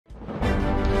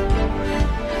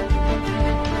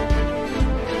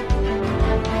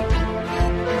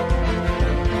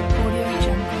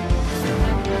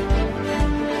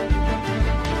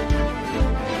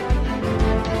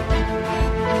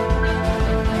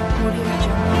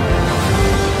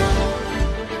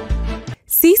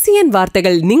CCN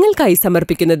വാർത്തകൾ നിങ്ങൾക്കായി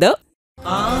സമർപ്പിക്കുന്നത്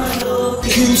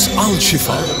Q's Al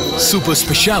Shifa Super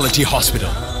Speciality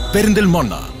Hospital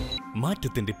Perinthalmanna.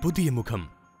 മാറ്റത്തിന്റെ പുതിയ മുഖം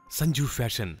Sanju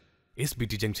fashion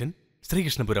SBT junction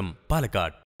Sreekrishnapuram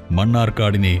Palakkad.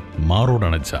 മണ്ണാർക്കാടിനെ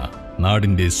മാറോടണച്ച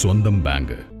നാടിന്റെ സ്വന്തം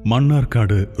ബാങ്ക്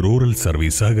മണ്ണാർക്കാട് റൂറൽ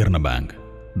സർവീസ് സഹകരണ bank.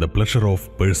 The pleasure of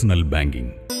personal banking.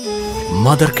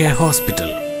 Mother Care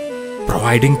Hospital,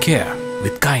 providing care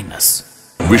with kindness.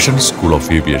 Vision School of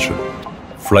Aviation,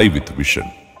 fly with vision.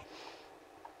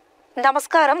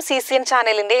 നമസ്കാരം. CCN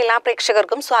ചാനലിന്റെ എല്ലാ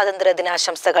പ്രേക്ഷകർക്കും സ്വാതന്ത്ര്യ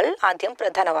ദിനാശംസകൾ. ആദ്യം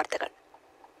പ്രധാന വാർത്തകൾ.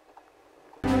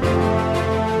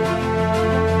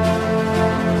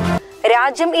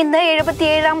 രാജ്യം ഇന്ന്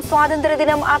 77ാം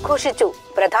സ്വാതന്ത്ര്യദിനം ആഘോഷിച്ചു.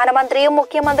 പ്രധാനമന്ത്രിയും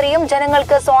മുഖ്യമന്ത്രിയും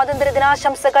ജനങ്ങൾക്ക് സ്വാതന്ത്ര്യ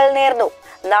ദിനാശംസകൾ നേർന്നു.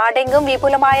 നാടെങ്കും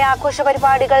വിപുലമായ ആഘോഷ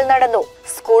പരിപാടികൾ നടന്നു.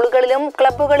 സ്കൂളുകളിലും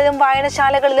ക്ലബ്ബുകളിലും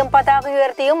വായനശാലകളിലും പതാക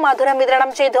ഉയർത്തിയും മധുരം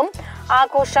വിതരണം ചെയ്തും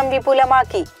ആഘോഷം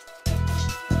വിപുലമാക്കി.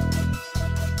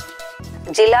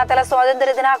 ജില്ലാതല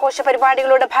സ്വാതന്ത്ര്യ ദിനാഘോഷ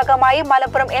പരിപാടികളുടെ ഭാഗമായി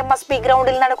മലപ്പുറം MSP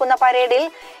ഗ്രൗണ്ടിൽ നടക്കുന്ന പരേഡിൽ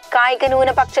കായിക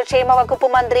ന്യൂനപക്ഷ ക്ഷേമ വകുപ്പ്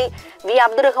മന്ത്രി വി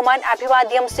അബ്ദുറഹ്മാൻ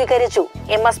അഭിവാദ്യം സ്വീകരിച്ചു.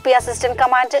 MSP assistant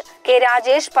commander K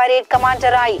Rajesh parade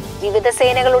കമാൻഡറായി. വിവിധ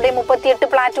സേനകളുടെ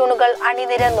 38 പ്ലാറ്റൂണുകൾ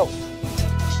അണിനിരന്നു.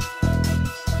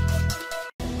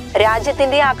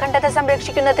 രാജ്യത്തിന്റെ അഖണ്ഡത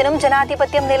സംരക്ഷിക്കുന്നതിനും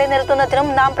ജനാധിപത്യം നിലനിർത്തുന്നതിനും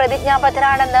നാം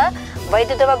പ്രതിജ്ഞാബദ്ധരാണെന്ന്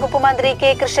വൈദ്യുത വകുപ്പ് മന്ത്രി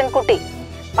K കൃഷ്ണൻകുട്ടി.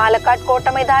 പാലക്കാട് കോട്ട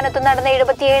മൈതാനത്ത് നടന്ന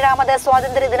 77ാമത്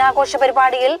സ്വാതന്ത്ര്യ ദിനാഘോഷ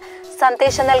പരിപാടിയിൽ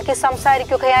സന്ദേശം നൽകി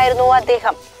സംസാരിക്കുകയായിരുന്നു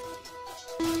അദ്ദേഹം.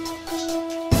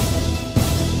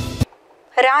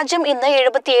 രാജ്യം ഇന്ന്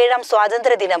 77ാം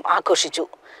സ്വാതന്ത്ര്യ ദിനം ആഘോഷിച്ചു.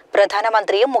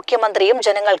 പ്രധാനമന്ത്രിയും മുഖ്യമന്ത്രിയും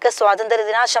ജനങ്ങൾക്ക് സ്വാതന്ത്ര്യ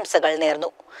ദിനാശംസകൾ നേർന്നു.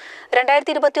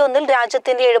 2021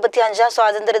 രാജ്യത്തിന്റെ 75ാം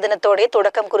സ്വാതന്ത്ര്യ ദിനത്തോടെ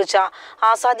തുടക്കം കുറിച്ച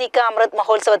ആസാദി കാ അമൃത്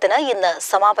മഹോത്സവത്തിന് ഇന്ന്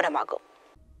സമാപനമാകും.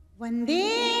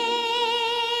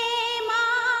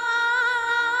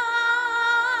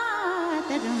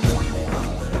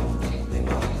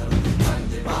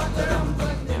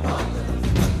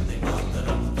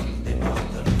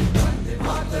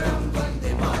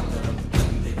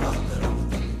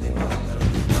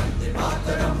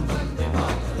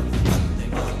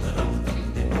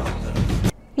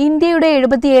 ഇന്ത്യയുടെ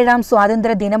 77ാം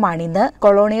സ്വാതന്ത്ര്യ ദിനമാണിന്ന്.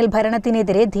 കൊളോണിയൽ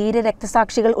ഭരണത്തിനെതിരെ ധീര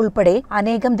രക്തസാക്ഷികൾ ഉൾപ്പെടെ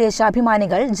അനേകം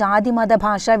ദേശാഭിമാനികൾ ജാതി മത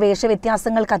ഭാഷ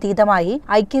വേഷവ്യത്യാസങ്ങൾക്കതീതമായി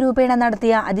ഐക്യരൂപേണ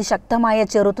നടത്തിയ അതിശക്തമായ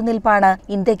ചെറുത്തുനിൽപ്പാണ്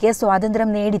ഇന്ത്യക്ക് സ്വാതന്ത്ര്യം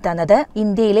നേടിത്തന്നത്.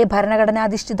 ഇന്ത്യയിലെ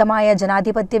ഭരണഘടനാധിഷ്ഠിതമായ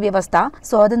ജനാധിപത്യ വ്യവസ്ഥ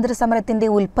സ്വാതന്ത്ര്യ സമരത്തിന്റെ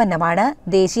ഉൽപ്പന്നമാണ്.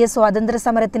 ദേശീയ സ്വാതന്ത്ര്യ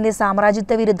സമരത്തിന്റെ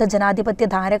സാമ്രാജ്യത്വ വിരുദ്ധ ജനാധിപത്യ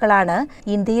ധാരകളാണ്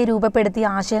ഇന്ത്യയെ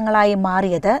രൂപപ്പെടുത്തിയ ആശയങ്ങളായി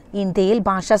മാറിയത്. ഇന്ത്യയിൽ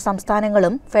ഭാഷാ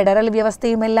സംസ്ഥാനങ്ങളും ഫെഡറൽ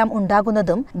വ്യവസ്ഥയുമെല്ലാം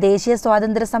ഉണ്ടാകുന്നതും ദേശീയ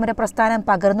സ്വാതന്ത്ര്യ സമര പ്രസ്ഥാനം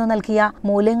പകർന്നു നൽകിയ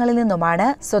മൂല്യങ്ങളിൽ നിന്നുമാണ്.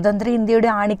 സ്വതന്ത്ര ഇന്ത്യയുടെ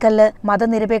ആണിക്കല്ല്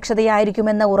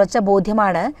മതനിരപേക്ഷതയായിരിക്കുമെന്ന ഉറച്ച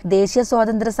ബോധ്യമാണ് ദേശീയ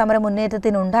സ്വാതന്ത്ര്യ സമര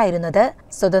മുന്നേറ്റത്തിനുണ്ടായിരുന്നത്.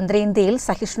 സ്വതന്ത്ര ഇന്ത്യയിൽ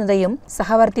സഹിഷ്ണുതയും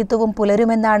സഹവർത്തിത്വവും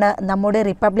പുലരുമെന്നാണ് നമ്മുടെ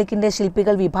റിപ്പബ്ലിക്കിന്റെ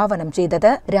ശില്പികൾ വിഭാവനം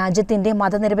ചെയ്തത്. രാജ്യത്തിന്റെ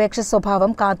മതനിരപേക്ഷ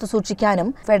സ്വഭാവം കാത്തുസൂക്ഷിക്കാനും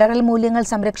ഫെഡറൽ മൂല്യങ്ങൾ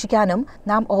സംരക്ഷിക്കാനും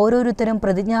നാം ഓരോരുത്തരും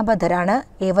പ്രതിജ്ഞാബദ്ധരാണ്.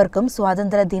 ഏവർക്കും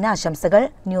സ്വാതന്ത്ര്യ ദിനാശംസകൾ.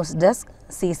 News desk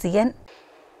CCN.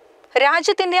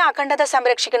 രാജ്യത്തിന്റെ അഖണ്ഡത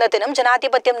സംരക്ഷിക്കുന്നതിനും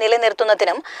ജനാധിപത്യം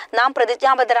നിലനിർത്തുന്നതിനും നാം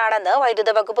പ്രതിജ്ഞാബദ്ധരാണെന്ന്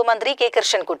വൈദ്യുത വകുപ്പ് മന്ത്രി K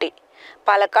കൃഷ്ണൻകുട്ടി.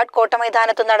 പാലക്കാട് കോട്ട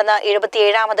മൈതാനത്ത് നടന്ന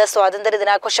 77ാമത് സ്വാതന്ത്ര്യ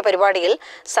ദിനാഘോഷ പരിപാടിയിൽ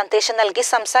സന്ദേശം നൽകി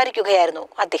സംസാരിക്കുകയായിരുന്നു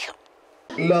അദ്ദേഹം.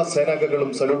 എല്ലാ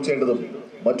സേനാംഗങ്ങളും സല്യൂട്ട് ചെയ്യേണ്ടതും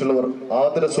മറ്റുള്ളവർ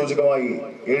ആദരസൂചകമായി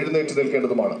എഴുന്നേറ്റ്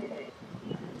നിൽക്കേണ്ടതുമാണ്.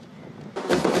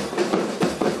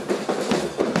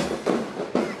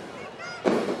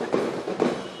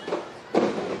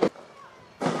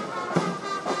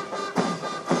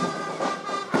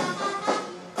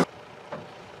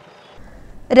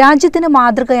 രാജ്യത്തിന്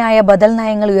മാതൃകയായ ബദൽ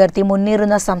നയങ്ങൾ ഉയർത്തി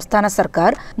മുന്നേറുന്ന സംസ്ഥാന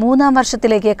സർക്കാർ 3ാം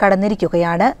വർഷത്തിലേക്ക്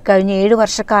കടന്നിരിക്കുകയാണ്. കഴിഞ്ഞ 7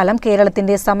 വർഷക്കാലം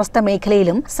കേരളത്തിന്റെ സമസ്ത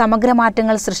മേഖലയിലും സമഗ്ര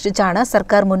മാറ്റങ്ങൾ സൃഷ്ടിച്ചാണ്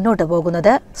സർക്കാർ മുന്നോട്ട്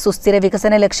പോകുന്നത്. സുസ്ഥിര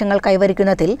വികസന ലക്ഷ്യങ്ങൾ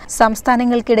കൈവരിക്കുന്നതിൽ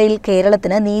സംസ്ഥാനങ്ങൾക്കിടയിൽ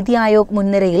കേരളത്തിന് നീതി ആയോഗ്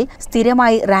മുൻനിരയിൽ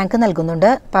സ്ഥിരമായി റാങ്ക് നൽകുന്നുണ്ട്.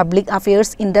 Public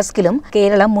affairs ഇൻഡെക്സിലും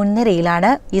Keralam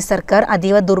മുൻനിരയിലാണ്. ഈ സർക്കാർ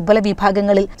അതീവ ദുർബല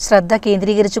വിഭാഗങ്ങളിൽ ശ്രദ്ധ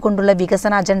കേന്ദ്രീകരിച്ചുകൊണ്ടുള്ള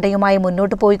വികസന അജണ്ടയുമായി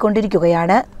മുന്നോട്ട്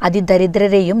പോയിക്കൊണ്ടിരിക്കുകയാണ്.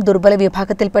 അതിദരിദ്രരെയും ദുർബല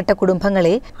വിഭാഗത്തിൽ പ്പെട്ട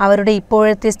കുടുംബങ്ങളെ അവരുടെ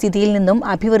ഇപ്പോഴത്തെ സ്ഥിതിയിൽ നിന്നും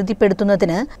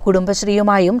അഭിവൃദ്ധിപ്പെടുത്തുന്നതിന്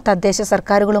കുടുംബശ്രീയുമായും തദ്ദേശ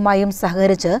സർക്കാരുകളുമായും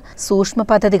സഹകരിച്ച് സൂക്ഷ്മ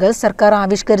പദ്ധതികൾ സർക്കാർ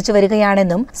ആവിഷ്കരിച്ചു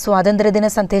വരികയാണെന്നും സ്വാതന്ത്ര്യദിന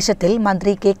സന്ദേശത്തിൽ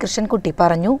മന്ത്രി K കൃഷ്ണൻകുട്ടി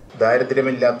പറഞ്ഞു.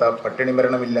 ദാരിദ്ര്യമില്ലാത്ത, പട്ടിണി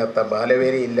മരണമില്ലാത്ത,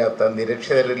 ബാലവേലയില്ലാത്ത,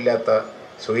 നിരക്ഷരരില്ലാത്ത,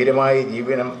 സ്വൈരമായ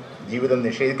ജീവിതം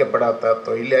നിഷേധിക്കപ്പെടാത്ത,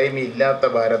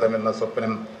 തൊഴിലില്ലായ്മയില്ലാത്ത ഭാരതം എന്ന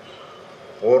സ്വപ്നം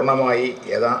പൂർണ്ണമായി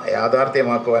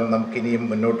യാഥാർത്ഥ്യമാക്കുവാൻ നമുക്കിനിയും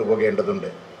മുന്നോട്ട്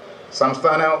പോകേണ്ടതുണ്ട്.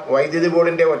 സംസ്ഥാന വൈദ്യുതി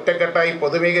ബോർഡിൻ്റെ ഒറ്റക്കെട്ടായി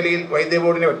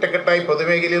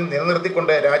പൊതുമേഖലയിൽ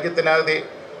നിലനിർത്തിക്കൊണ്ട്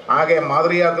രാജ്യത്തിനാകെ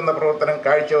മാതൃകയാക്കുന്ന പ്രവർത്തനം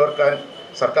കാഴ്ചവെക്കാൻ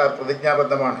സർക്കാർ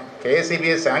പ്രതിജ്ഞാബദ്ധമാണ്.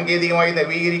 KSEBയെ സാങ്കേതികമായി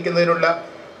നവീകരിക്കുന്നതിനുള്ള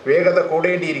വേഗത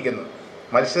കൂടേണ്ടിയിരിക്കുന്നു.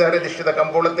 മത്സരാധിഷ്ഠിത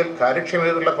കമ്പോളത്തിൽ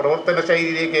കാര്യക്ഷമതയുള്ള പ്രവർത്തന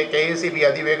ശൈലിയിലേക്ക് KSEB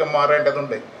അതിവേഗം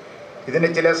മാറേണ്ടതുണ്ട്. ഇതിന്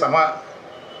ചില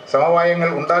സമവായങ്ങൾ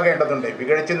ഉണ്ടാകേണ്ടതുണ്ട്.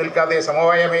 വിഘടിച്ചു നിൽക്കാതെ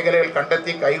സമവായ മേഖലകൾ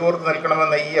കണ്ടെത്തി കൈകോർത്ത്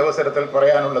നിൽക്കണമെന്ന് ഈ അവസരത്തിൽ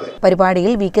പറയാനുള്ളത്.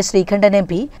 പരിപാടിയിൽ VK ശ്രീകണ്ഠൻ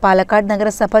MP, പാലക്കാട്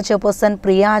നഗരസഭ ചെയർപേഴ്സൺ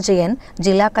പ്രിയ അജയൻ,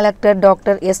 ജില്ലാ കളക്ടർ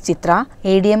ഡോക്ടർ S ചിത്ര,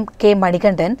 ADM K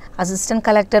Manikandan, assistant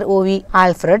collector OV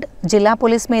Alfred, ജില്ലാ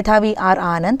പോലീസ് മേധാവി R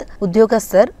ആനന്ദ്,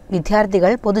 ഉദ്യോഗസ്ഥർ,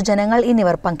 വിദ്യാർത്ഥികൾ, പൊതുജനങ്ങൾ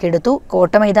എന്നിവർ പങ്കെടുത്തു.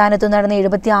 കോട്ട മൈതാനത്ത് നടന്ന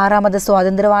 76ാമത്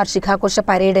സ്വാതന്ത്ര്യ വാർഷികാഘോഷ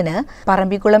പരേഡിന്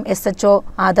പറമ്പിക്കുളം SHO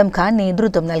ആദം ഖാൻ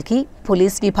നേതൃത്വം നൽകി.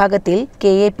 പോലീസ് വിഭാഗത്തിൽ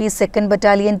KAP 2nd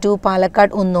ബറ്റാലിയൻ 2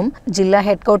 പാലക്കാട് 1ഉം ജില്ലാ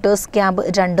ഹെഡ്ക്വാർട്ടേഴ്സ് ക്യാമ്പ്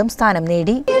 2ഉം സ്ഥാനം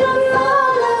നേടി.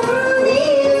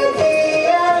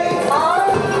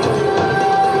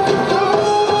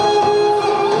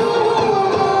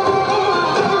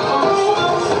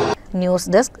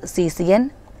 News desk CCN.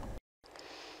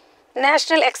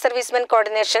 National ex servicemen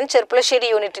coordination Cherpulassery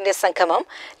യൂണിറ്റിന്റെ സംഗമം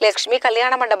ലക്ഷ്മി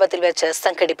കല്യാണ മണ്ഡപത്തിൽ വെച്ച്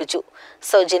സംഘടിപ്പിച്ചു.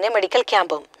 സൗജന്യ മെഡിക്കൽ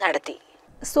ക്യാമ്പും നടത്തി.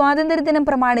 സ്വാതന്ത്ര്യദിനം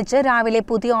പ്രമാണിച്ച് രാവിലെ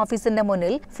പുതിയ ഓഫീസിന്റെ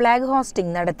മുന്നിൽ ഫ്ളാഗ്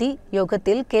ഹോസ്റ്റിംഗ് നടത്തി.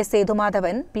 യോഗത്തിൽ K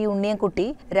സേതുമാധവൻ, P ഉണ്ണിയൻകുട്ടി,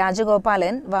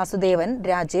 രാജഗോപാലൻ, വാസുദേവൻ,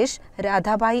 രാജേഷ്,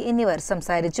 രാധാബായി എന്നിവർ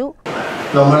സംസാരിച്ചു.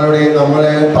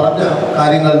 നമ്മളെ പറഞ്ഞ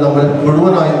കാര്യങ്ങൾ നമ്മൾ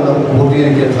മുഴുവനായും നമുക്ക്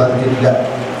പൂർത്തീകരിക്കാൻ സാധിച്ചിട്ടില്ല.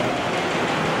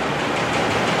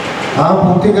 ആ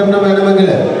പൂർത്തീകരണം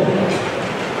വേണമെങ്കിൽ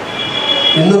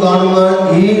ഇന്ന് കാണുന്ന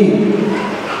ഈ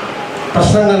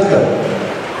പ്രശ്നങ്ങൾക്ക്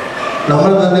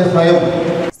നമ്മൾ തന്നെ സ്വയം.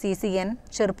 CCN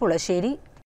ചെർപ്പുളശ്ശേരി.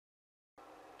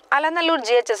 അലനല്ലൂർ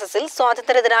GHSSൽ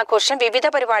സ്വാതന്ത്ര്യദിനാഘോഷം വിവിധ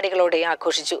പരിപാടികളോടെ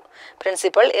ആഘോഷിച്ചു.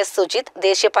 പ്രിൻസിപ്പൽ S സുജിത്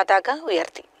ദേശീയ പതാക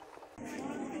ഉയർത്തി.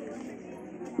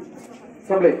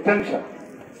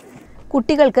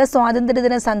 കുട്ടികൾക്ക്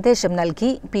സ്വാതന്ത്ര്യദിന സന്ദേശം നൽകി.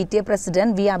 PTA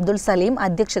president V Abdul Saleem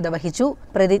അധ്യക്ഷത വഹിച്ചു.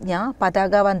 പ്രതിജ്ഞ,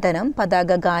 പതാകവന്ദനം,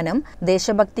 പതാക ഗാനം,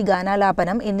 ദേശഭക്തി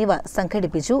ഗാനാലാപനം എന്നിവ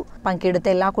സംഘടിപ്പിച്ചു. പങ്കെടുത്ത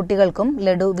എല്ലാ കുട്ടികൾക്കും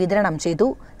ലഡു വിതരണം ചെയ്തു.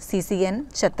 CCN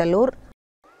ചത്തല്ലൂർ.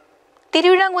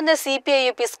 തിരുവിഴാംകുന്ന്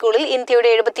CPIUP സ്കൂളിൽ ഇന്ത്യയുടെ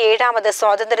 77ാമത്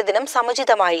സ്വാതന്ത്ര്യദിനം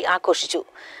സമുചിതമായി ആഘോഷിച്ചു.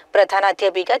 പ്രധാന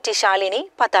അധ്യാപിക T ശാലിനി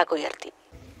പതാക ഉയർത്തി.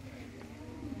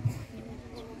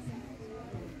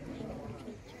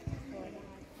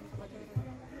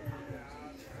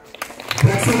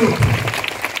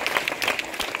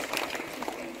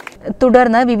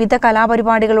 തുടർന്ന് വിവിധ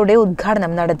കലാപരിപാടികളുടെ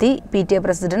ഉദ്ഘാടനം നടത്തി. PTA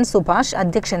പ്രസിഡന്റ് സുഭാഷ്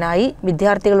അധ്യക്ഷനായി.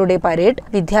 വിദ്യാർത്ഥികളുടെ പരേഡ്,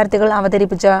 വിദ്യാർത്ഥികൾ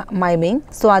അവതരിപ്പിച്ച മൈമിംഗ്,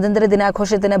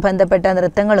 സ്വാതന്ത്ര്യദിനാഘോഷത്തിന് ബന്ധപ്പെട്ട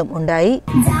നൃത്തങ്ങളും ഉണ്ടായി.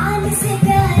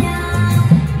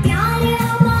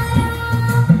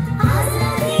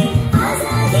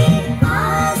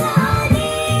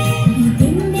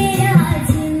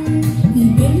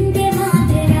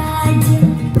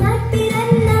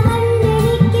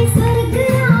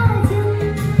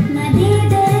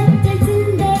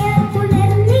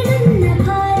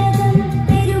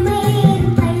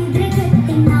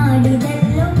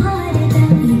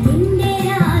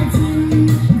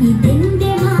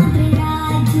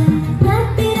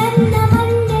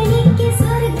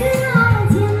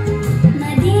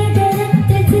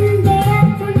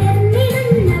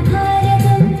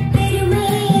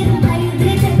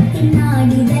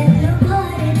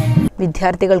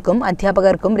 വിദ്യാർത്ഥികൾക്കും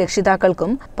അധ്യാപകർക്കും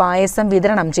രക്ഷിതാക്കൾക്കും പായസം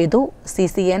വിതരണം ചെയ്തു.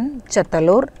 CCN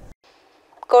ചത്തല്ലൂർ.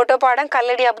 കോട്ടോപ്പാടം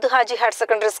കല്ലടി അബ്ദു ഹാജി ഹയർ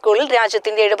സെക്കൻഡറി സ്കൂളിൽ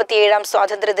രാജ്യത്തിന്റെ 77ാം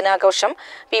സ്വാതന്ത്ര്യദിനാഘോഷം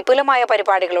വിപുലമായ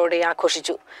പരിപാടികളോടെ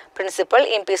ആഘോഷിച്ചു. പ്രിൻസിപ്പൽ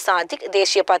MP സാദിഖ്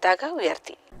ദേശീയ പതാക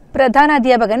ഉയർത്തി.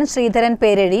 പ്രധാനാധ്യാപകൻ ശ്രീധരൻ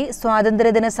പേരഴി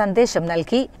സ്വാതന്ത്ര്യദിന സന്ദേശം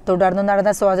നൽകി. തുടർന്നു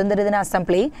നടന്ന സ്വാതന്ത്ര്യദിന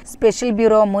അസംബ്ലി സ്പെഷ്യൽ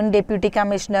ബ്യൂറോ മുൻ ഡെപ്യൂട്ടി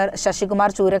കമ്മീഷണർ ശശികുമാർ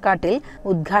ചൂരക്കാട്ടിൽ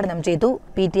ഉദ്ഘാടനം ചെയ്തു.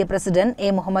 PTA president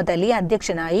A Muhammad Ali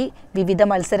അധ്യക്ഷനായി. വിവിധ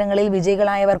മത്സരങ്ങളിൽ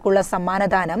വിജയികളായവർക്കുള്ള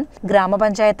സമ്മാനദാനം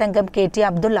ഗ്രാമപഞ്ചായത്ത് അംഗം KT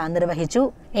അബ്ദുള്ള നിർവഹിച്ചു.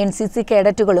 NCC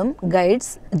കേഡറ്റുകളും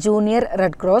guides, junior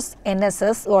red cross,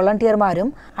 NSS വോളണ്ടിയർമാരും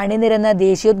അണിനിരന്ന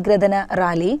ദേശീയോദ്ഗ്രഥന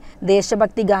rally,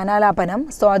 ദേശഭക്തി ഗാനാലാപനം,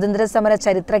 സ്വാതന്ത്ര്യസമര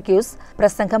ചരിത്ര ക്യൂസ്,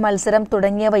 പ്രസംഗ മത്സരം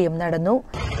തുടങ്ങിയവയും നടന്നു.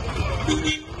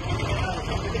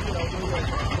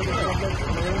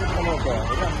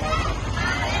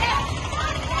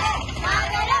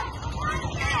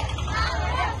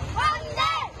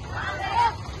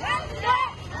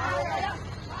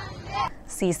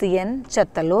 CCN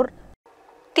ചത്തല്ലൂർ.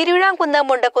 തിരുവിഴാംകുന്ന്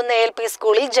മുണ്ടക്കുന്ന് LP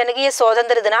സ്കൂളിൽ ജനകീയ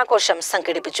സ്വാതന്ത്ര്യദിനാഘോഷം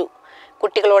സംഘടിപ്പിച്ചു.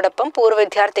 കുട്ടികളോടൊപ്പം പൂർവ്വ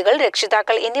വിദ്യാർത്ഥികൾ,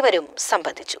 രക്ഷിതാക്കൾ എന്നിവരും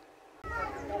സംബന്ധിച്ചു.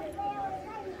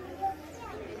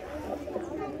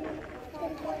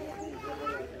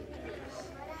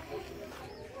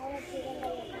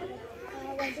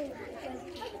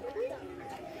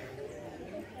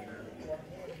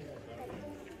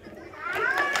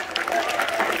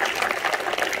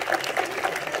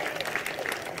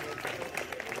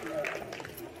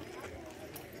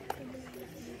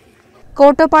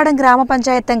 കോട്ടോപ്പാടം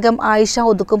ഗ്രാമപഞ്ചായത്ത് അംഗം ആയിഷ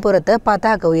ഒതുക്കുംപുറത്ത്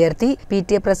പതാക ഉയർത്തി.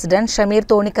 PTA പ്രസിഡന്റ് ഷമീർ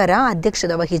തോണിക്കര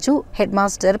അധ്യക്ഷത വഹിച്ചു.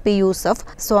 ഹെഡ്മാസ്റ്റർ പി യൂസഫ്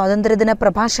സ്വാതന്ത്ര്യദിന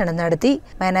പ്രഭാഷണം നടത്തി.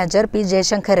 മാനേജർ പി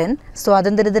ജയശങ്കരൻ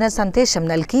സ്വാതന്ത്ര്യദിന സന്ദേശം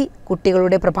നൽകി.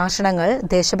 കുട്ടികളുടെ പ്രഭാഷണങ്ങൾ,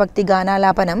 ദേശഭക്തി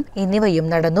ഗാനാലാപനം എന്നിവയും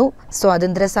നടന്നു.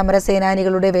 സ്വാതന്ത്ര്യ സമര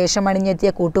സേനാനികളുടെ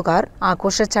വേഷമണിഞ്ഞെത്തിയ കൂട്ടുകാർ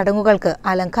ആഘോഷ ചടങ്ങുകൾക്ക്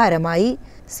അലങ്കാരമായി.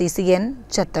 CCN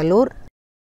Chathallur.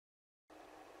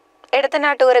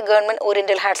 Edathanattukara government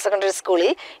oriental higher secondary സ്കൂളിൽ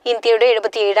ഇന്ത്യയുടെ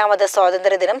 77ാമത്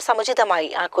സ്വാതന്ത്ര്യദിനം സമുചിതമായി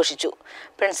ആഘോഷിച്ചു.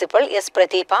 പ്രിൻസിപ്പൽ എസ്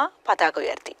പ്രദീപ പതാക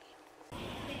ഉയർത്തി.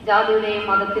 ജാതിയുടെയും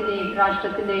മതത്തിന്റെയും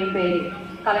രാഷ്ട്രത്തിന്റെയും പേരിൽ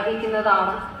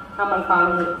കലഹിക്കുന്നതാണ് നമ്മൾ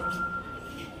കാണുന്നത്.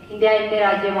 ഇന്ത്യ എന്റെ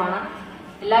രാജ്യമാണ്,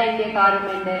 എല്ലാ ഇന്ത്യക്കാരും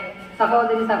എന്റെ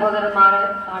സഹോദരി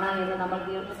സഹോദരന്മാരാണ് എന്ന് നമ്മൾ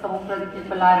ദിവസവും പ്രതിജ്ഞ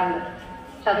ചൊല്ലാറുണ്ട്.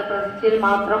 പക്ഷെ അത് പ്രതിജ്ഞയിൽ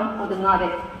മാത്രം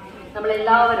ഒതുങ്ങാതെ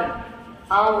നമ്മളെല്ലാവരും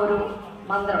ആ ഒരു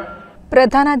മന്ത്രം.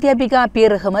 പ്രധാനാധ്യാപിക പി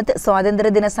റഹ്മത്ത്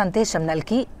സ്വാതന്ത്ര്യദിന സന്ദേശം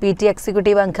നൽകി. PTA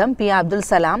എക്സിക്യൂട്ടീവ് അംഗം പി അബ്ദുൽ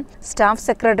സലാം, സ്റ്റാഫ്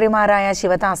സെക്രട്ടറിമാരായ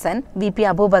ശിവദാസൻ, VP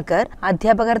അബൂബക്കർ,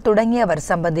 അധ്യാപകർ തുടങ്ങിയവർ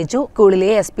സംബന്ധിച്ചു. സ്കൂളിലെ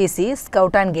SPC,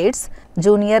 scout and guides,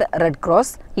 junior red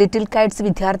cross, little Kites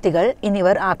വിദ്യാർത്ഥികൾ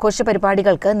എന്നിവർ ആഘോഷ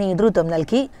പരിപാടികൾക്ക് നേതൃത്വം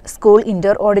നൽകി. സ്കൂൾ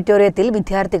ഇൻഡോർ ഓഡിറ്റോറിയത്തിൽ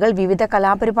വിദ്യാർത്ഥികൾ വിവിധ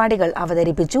കലാപരിപാടികൾ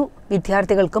അവതരിപ്പിച്ചു.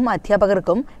 വിദ്യാർത്ഥികൾക്കും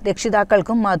അധ്യാപകർക്കും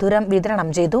രക്ഷിതാക്കൾക്കും മധുരം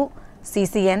വിതരണം ചെയ്തു.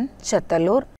 CCN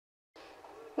ചത്തല്ലൂർ.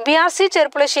 BRC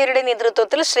ചെർപ്പുളശ്ശേരിയുടെ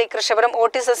നേതൃത്വത്തിൽ ശ്രീകൃഷ്ണപുരം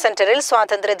ഓട്ടിസം സെന്ററിൽ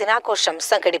സ്വാതന്ത്ര്യ ദിനാഘോഷം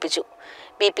സംഘടിപ്പിച്ചു.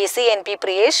 BPC NP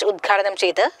പ്രിയേഷ് ഉദ്ഘാടനം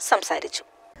ചെയ്ത് സംസാരിച്ചു.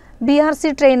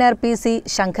 BRC ട്രെയിനർ PC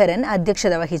ശങ്കരൻ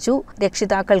അധ്യക്ഷത വഹിച്ചു.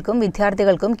 രക്ഷിതാക്കൾക്കും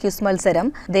വിദ്യാർത്ഥികൾക്കും ക്വിസ് മത്സരം,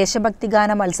 ദേശഭക്തി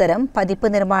ഗാന മത്സരം, പതിപ്പ്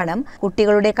നിർമ്മാണം,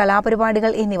 കുട്ടികളുടെ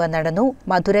കലാപരിപാടികൾ എന്നിവ നടന്നു.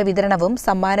 മധുര വിതരണവും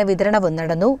സമ്മാന വിതരണവും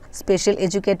നടന്നു. സ്പെഷ്യൽ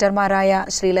എഡ്യൂക്കേറ്റർമാരായ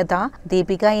ശ്രീലത,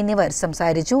 ദീപിക എന്നിവർ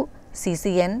സംസാരിച്ചു.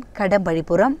 CCN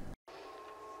Kadampazhipuram.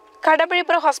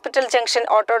 Kadampazhipuram hospital junction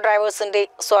auto ഡ്രൈവേഴ്സിന്റെ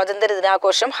സ്വാതന്ത്ര്യ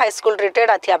ദിനാഘോഷം ഹൈസ്കൂൾ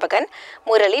റിട്ടയർഡ് അധ്യാപകൻ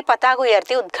മുരളി പതാക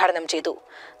ഉയർത്തി ഉദ്ഘാടനം ചെയ്തു.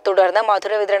 തുടർന്ന്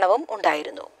മധുര വിതരണവും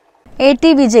ഉണ്ടായിരുന്നു. AT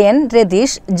വിജയൻ,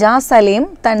 രതീഷ്, സലീം,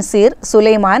 തൻസീർ,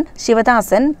 സുലൈമാൻ,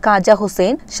 ശിവദാസൻ, കാജ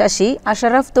ഹുസൈൻ, ശശി,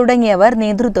 അഷറഫ് തുടങ്ങിയവർ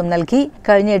നേതൃത്വം നൽകി.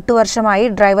 കഴിഞ്ഞ 8 വർഷമായി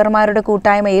ഡ്രൈവർമാരുടെ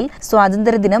കൂട്ടായ്മയിൽ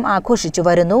സ്വാതന്ത്ര്യദിനം ആഘോഷിച്ചു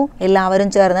വരുന്നു. എല്ലാവരും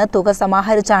ചേർന്ന് തുക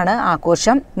സമാഹരിച്ചാണ്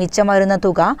ആഘോഷം. മിച്ചം വരുന്ന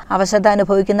തുക അവശത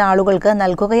അനുഭവിക്കുന്ന ആളുകൾക്ക്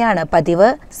നൽകുകയാണ് പതിവ്.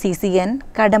 CCN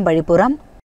കടമ്പഴിപ്പുറം.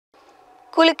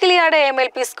 കുലുക്കിലിയാട്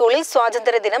MLP സ്കൂളിൽ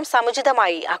സ്വാതന്ത്ര്യദിനം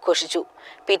സമുചിതമായി ആഘോഷിച്ചു.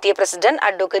 PTA president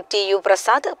advocate TU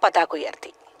Prasad പതാക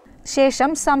ഉയർത്തി.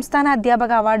 ശേഷം സംസ്ഥാന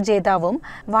അധ്യാപക അവാർഡ് ജേതാവും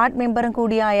വാർഡ് മെമ്പറും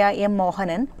കൂടിയായ M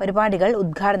മോഹനൻ പരിപാടികൾ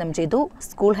ഉദ്ഘാടനം ചെയ്തു.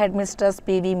 School headmistress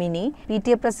PV mini,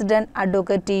 PTA president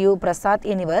advocate TU Prasad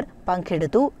എന്നിവർ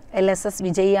പങ്കെടുത്തു. LSS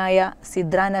വിജയിയായ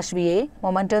സിദ്ര നഷ്വിയെ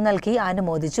മൊമന്റോ നൽകി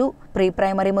അനുമോദിച്ചു. പ്രീ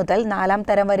പ്രൈമറി മുതൽ 4ാം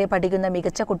തരം വരെ പഠിക്കുന്ന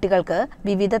മികച്ച കുട്ടികൾക്ക്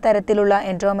വിവിധ തരത്തിലുള്ള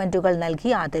എൻഡോമെന്റുകൾ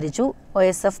നൽകി ആദരിച്ചു.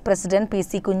 OSF president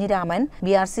PC Kunhiraman,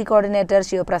 BRC coordinator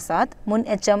Sivaprasad, മുൻ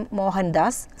HM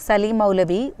മോഹൻദാസ്, സലീം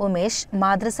മൗലവി, ഉമേഷ്,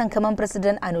 മാതൃസംഗമം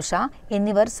പ്രസിഡന്റ് അനുഷ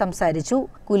എന്നിവർ സംസാരിച്ചു.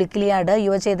 Kulukkiliyad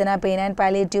Yuvachethana pain and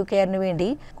palliative കെയറിനു വേണ്ടി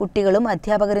കുട്ടികളും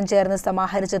അധ്യാപകരും ചേർന്ന്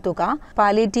സമാഹരിച്ച തുക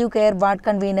palliative care ward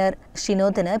convener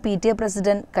ഷിനോദിന് PTA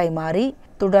president കൈമാറി.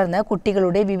 തുടർന്ന്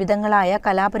കുട്ടികളുടെ വിവിധങ്ങളായ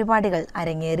കലാപരിപാടികൾ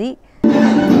അരങ്ങേറി.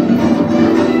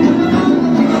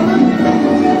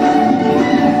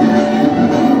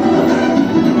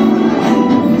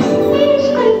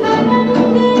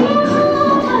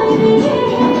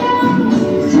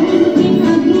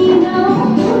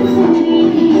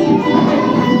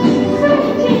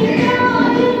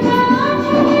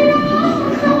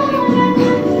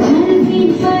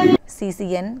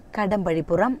 CCN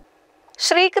കടമ്പഴിപ്പുറം.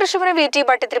 ശ്രീകൃഷ്ണപുരം VT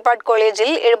ഭട്ടതിരിപ്പാട് കോളേജിൽ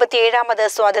 77ാമത്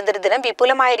സ്വാതന്ത്ര്യദിനം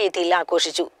വിപുലമായ രീതിയിൽ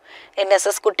ആഘോഷിച്ചു.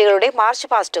 NSS കുട്ടികളുടെ മാർച്ച്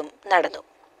പാസ്റ്റും നടന്നു.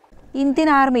 ഇന്ത്യൻ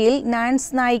ആർമിയിൽ നാൻസ്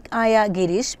നായിക് ആയ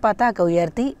ഗിരീഷ് പതാക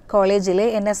ഉയർത്തി. കോളേജിലെ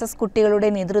NSS കുട്ടികളുടെ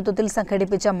നേതൃത്വത്തിൽ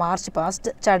സംഘടിപ്പിച്ച മാർച്ച്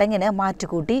പാസ്റ്റ് ചടങ്ങിന്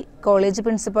മാറ്റുകൂട്ടി. College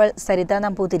principal Saritha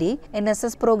Namboothiri,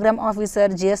 NSS programme officer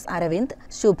GS Aravind,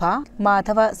 ശുഭ,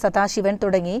 മാധവ, സദാശിവൻ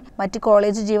തുടങ്ങി മറ്റ്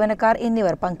കോളേജ് ജീവനക്കാർ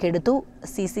എന്നിവർ പങ്കെടുത്തു.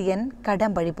 CCN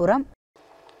കടമ്പഴിപ്പുറം.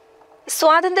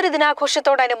 സ്വാതന്ത്ര്യ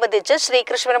ദിനാഘോഷത്തോടനുബന്ധിച്ച്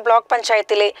ശ്രീകൃഷ്ണപുരം ബ്ലോക്ക്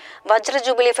പഞ്ചായത്തിലെ വജ്ര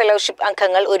ജൂബിലി ഫെലോഷിപ്പ്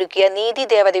അംഗങ്ങൾ ഒരുക്കിയ നീതി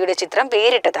ദേവതയുടെ ചിത്രം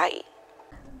വേറിട്ടതായി.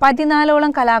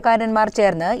 14ഓളം കലാകാരന്മാർ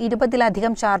ചേർന്ന്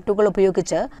 20ലധികം ചാർട്ടുകൾ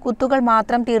ഉപയോഗിച്ച് കുത്തുകൾ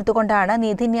മാത്രം തീർത്തുകൊണ്ടാണ്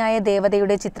നീതിന്യായ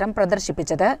ദേവതയുടെ ചിത്രം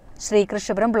പ്രദർശിപ്പിച്ചത്.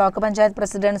 Sreekrishnapuram block panchayat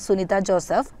president Sunitha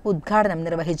Joseph ഉദ്ഘാടനം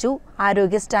നിർവഹിച്ചു.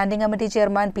 ആരോഗ്യ standing committee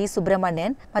chairman P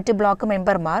Subramanian, മറ്റ് ബ്ലോക്ക്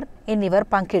മെമ്പർമാർ എന്നിവർ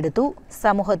പങ്കെടുത്തു.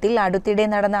 സമൂഹത്തിൽ അടുത്തിടെ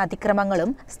നടന്ന അതിക്രമങ്ങളും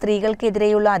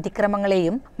സ്ത്രീകൾക്കെതിരെയുള്ള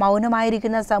അതിക്രമങ്ങളെയും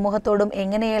മൗനമായിരിക്കുന്ന സമൂഹത്തോടും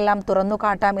എങ്ങനെയെല്ലാം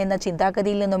തുറന്നുകാട്ടാം എന്ന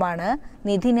ചിന്താഗതിയിൽ നിന്നുമാണ്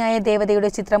നീതിന്യായ ദേവതയുടെ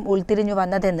ചിത്രം ഉൾത്തിരിഞ്ഞു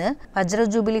വന്നതെന്ന് വജ്ര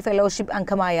ജൂബിലി ജൂബിലി ഫെലോഷിപ്പ്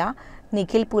അംഗമായ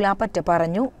നിഖിൽ പുലാപ്പറ്റ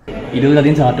പറഞ്ഞു.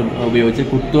 20ലധികം ചാർട്ട് ഉപയോഗിച്ച്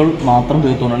കുത്തുകൾ മാത്രം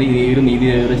തീർത്തുകൊണ്ടാണ് ഈ ഒരു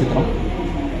നീതിയുടെ ചിത്രം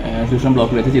ശിക്ഷണം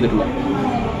ബ്ലോക്കിൽ വെച്ച് ചെയ്തിട്ടുള്ളത്.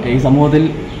 ഈ സമൂഹത്തിൽ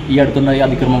ഈ അടുത്തുണ്ടായ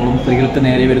അതിക്രമങ്ങളും സ്ത്രീകൾക്ക്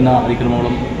നേരെ വരുന്ന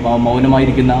അതിക്രമങ്ങളും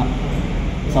മൗനമായിരിക്കുന്ന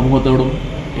സമൂഹത്തോടും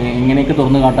എങ്ങനെയൊക്കെ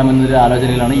തുറന്നു കാട്ടാമെന്നൊരു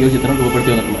ആലോചനയിലാണ് ഈ ഒരു ചിത്രം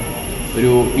രൂപപ്പെടുത്തി വന്നിട്ടുള്ളത്.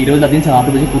 ഒരു 20ലധികം ചാർട്ട്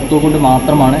വെച്ച് കുത്തുക കൊണ്ട്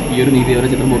മാത്രമാണ് ഈ ഒരു നീതിയുടെ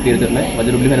ചിത്രം പൂർത്തീകരിച്ചിട്ടുള്ളത്.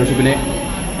 ജൂബിലി ഫെലോഷിപ്പിലെ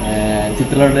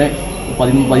ചിത്രങ്ങളുടെ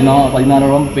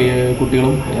 14ഓളം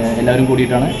കുട്ടികളും എല്ലാവരും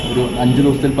കൂടിയിട്ടാണ് ഒരു 5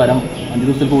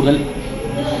 ദിവസത്തിൽ കൂടുതൽ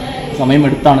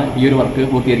സമയമെടുത്താണ് ഈ ഒരു വർക്ക്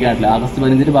പൂർത്തീകരിക്കാനായിട്ടുള്ളത്. ആഗസ്റ്റ്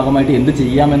 15 ഭാഗമായിട്ട് എന്ത്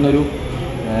ചെയ്യാമെന്നൊരു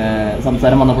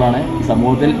സംസാരം വന്നപ്പോഴാണ് ഈ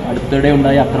സമൂഹത്തിൽ അടുത്തിടെ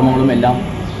ഉണ്ടായ അക്രമങ്ങളും എല്ലാം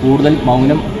കൂടുതൽ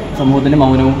സമൂഹത്തിൻ്റെ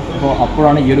മൗനവും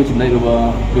അപ്പോഴാണ് ഈ ഒരു ചിന്ത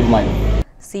രൂപമായത്.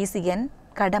 CCN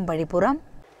കടമ്പഴിപ്പുറം.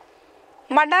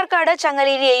 മണ്ണാർക്കാട്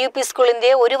ചങ്ങലേരി AUP സ്കൂളിന്റെ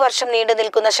 1 വർഷം നീണ്ടു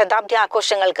നിൽക്കുന്ന ശതാബ്ദി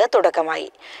ആഘോഷങ്ങൾക്ക് തുടക്കമായി.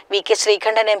 VK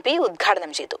ശ്രീകണ്ഠൻ MP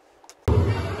ഉദ്ഘാടനം ചെയ്തു.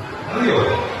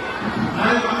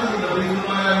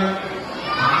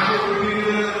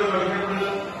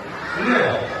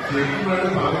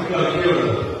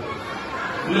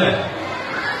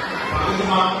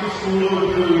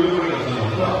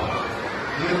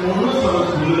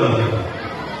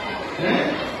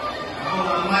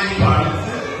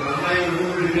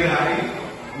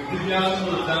 വിദ്യാഭ്യാസം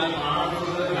നിർത്താൻ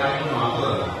പാഠപുസ്തക കാര്യങ്ങൾ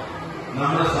മാത്രമല്ല,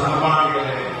 നമ്മുടെ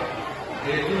സഹപാഠികളെ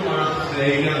ഏറ്റവും മനസ്സ്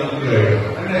സ്നേഹിക്കാൻ നമുക്ക് കഴിയും.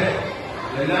 അല്ലേ?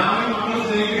 എല്ലാവരും നമ്മൾ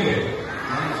സ്നേഹിക്കില്ലേ?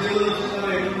 മനുഷ്യർ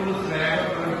ഏറ്റവും കൂടുതൽ സ്നേഹം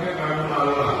പ്രകടിപ്പിക്കാൻ കഴിവുള്ള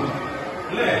ആളുകളാണ്.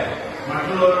 അല്ലേ?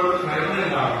 മറ്റുള്ളവരോട്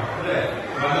കരുണയുണ്ടാവും. അല്ലേ?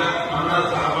 നമ്മുടെ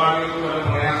സഹപാഠികൾക്ക് വല്ല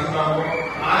പ്രയാസം ഉണ്ടാകുമ്പോൾ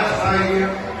ആരെ സഹായിക്കുക?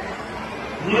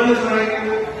 നിങ്ങളെ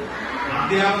സഹായിക്കുന്നത്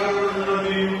അധ്യാപകരോട് നിങ്ങൾ എന്ത്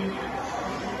ചെയ്യും?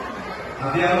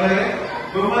 അധ്യാപകരെ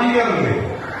ബഹുമാനിക്കാറില്ലേ?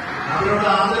 അവരോട്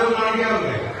ആദരവ്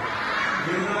കാണിക്കാറില്ലേ?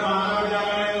 നിങ്ങളുടെ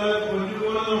മാതാപിതാക്കളെ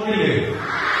കുഞ്ഞുപോലെ നോക്കില്ലേ?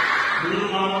 നിങ്ങൾ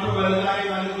നമുക്ക് വലുതായി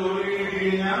നല്ല ജോലി കിട്ടി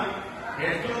കഴിഞ്ഞാൽ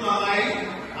ഏറ്റവും നന്നായി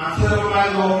അക്ഷരമായി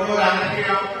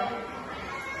നോക്കുന്നവരാരൊക്കെയാണ്?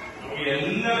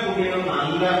 എല്ലാ കുട്ടികളും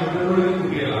നല്ല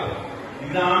കുട്ടികളാണ്.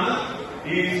 ഇതാണ്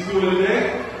ഈ സ്കൂളിന്റെ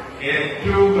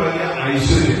ഏറ്റവും വലിയ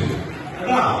ഐശ്വര്യം.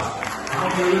 കേട്ടോ? ആ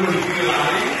മുഴുവൻ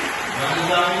കുട്ടികളായി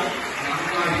വലുതായി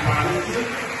നന്നായി പഠിച്ച്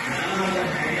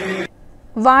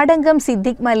വാടങ്കം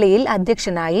സിദ്ദിഖ് മല്ലയിൽ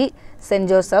അധ്യക്ഷനായി. Saint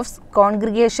Joseph's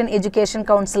congregation education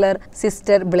counsellor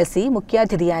sister Blessy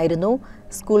മുഖ്യാതിഥിയായിരുന്നു.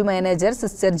 School manager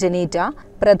sister ജനീറ്റ,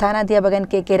 പ്രധാനാധ്യാപകൻ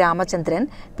KK Ramachandran,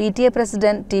 PTA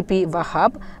president TP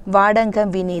Wahab, വാർഡംഗം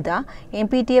വിനീത,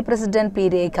 MPTA പ്രസിഡന്റ് P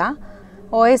രേഖ,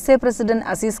 OSA president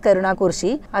Azeez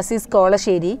കരുണാകുർശി, Azeez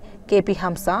Kolassery, KP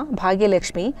Hamza,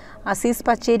 Bhagyalakshmi, Azeez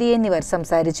Pacheri എന്നിവർ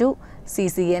സംസാരിച്ചു.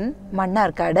 CCN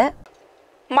മണ്ണാർക്കാട്.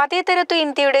 മതേതരത്വ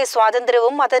ഇന്ത്യയുടെ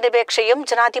സ്വാതന്ത്ര്യവും മതനിരപേക്ഷയും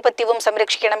ജനാധിപത്യവും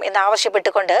സംരക്ഷിക്കണം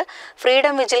എന്നാവശ്യപ്പെട്ടുകൊണ്ട്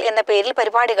ഫ്രീഡം വിജിൽ എന്ന പേരിൽ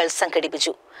പരിപാടികൾ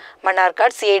സംഘടിപ്പിച്ചു.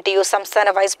 മണ്ണാർക്കാട് CITU സംസ്ഥാന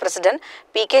വൈസ് പ്രസിഡന്റ്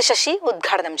PK ശശി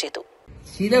ഉദ്ഘാടനം ചെയ്തു.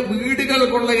 ചില വീടുകൾ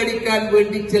കൊള്ളയടിക്കാൻ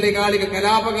വേണ്ടി ചില ആളുകൾ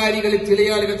കലാപകാരികളിൽ ചില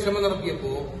ആളുകൾ ശ്രമം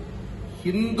നടത്തിയപ്പോ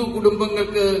ഹിന്ദു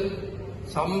കുടുംബങ്ങൾക്ക്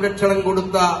സംരക്ഷണം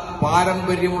കൊടുത്ത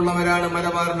പാരമ്പര്യമുള്ളവരാണ്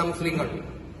മലബാറിലെ മുസ്ലിങ്ങൾ.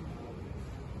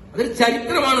 അതൊരു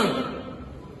ചരിത്രമാണ്.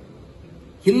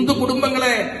 ഹിന്ദു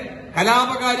കുടുംബങ്ങളെ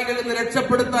കലാപകാരികളിൽ നിന്ന്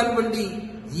രക്ഷപ്പെടുത്താൻ വേണ്ടി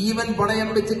ജീവൻ പണയം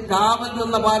വെച്ച് കാവൽ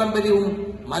നിന്ന പാരമ്പര്യവും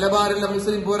മലബാറിലെ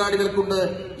മുസ്ലിം പോരാളികൾക്കുണ്ട്.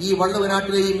 ഈ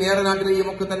വള്ളുവനാട്ടിലെയും ഏറനാട്ടിലെയും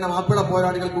ഒക്കെ തന്നെ മാപ്പിള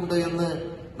പോരാളികൾക്കുണ്ട് എന്ന്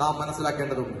നാം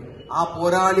മനസ്സിലാക്കേണ്ടതുണ്ട്. ആ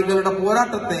പോരാളികളുടെ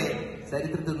പോരാട്ടത്തെ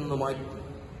ചരിത്രത്തിൽ നിന്ന് മാറ്റി.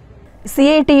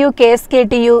 CITU,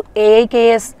 KSKTU,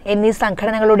 AIKS എന്നീ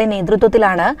സംഘടനകളുടെ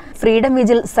നേതൃത്വത്തിലാണ് ഫ്രീഡം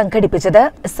വിജിൽ സംഘടിപ്പിച്ചത്.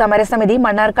 സമരസമിതി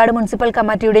മണ്ണാർക്കാട് മുനിസിപ്പൽ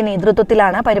കമ്മിറ്റിയുടെ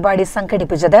നേതൃത്വത്തിലാണ് പരിപാടി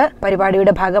സംഘടിപ്പിച്ചത്.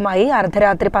 പരിപാടിയുടെ ഭാഗമായി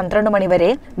അർദ്ധരാത്രി 12 മണിവരെ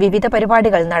വിവിധ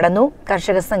പരിപാടികൾ നടന്നു.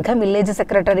 കർഷക സംഘം വില്ലേജ്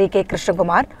സെക്രട്ടറി K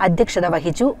കൃഷ്ണകുമാർ അധ്യക്ഷത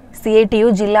വഹിച്ചു. CITU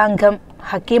ജില്ലാ അംഗം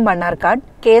Hakeem Mannarkkad,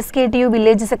 KSKTU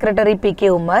village secretary PK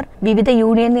Ummer, വിവിധ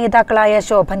യൂണിയൻ നേതാക്കളായ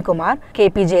ശോഭൻ കുമാർ,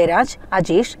 KP ജയരാജ്,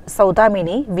 അജീഷ്,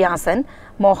 സൗദാമിനി, വ്യാസൻ,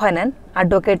 മോഹനൻ,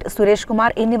 അഡ്വക്കേറ്റ് സുരേഷ് കുമാർ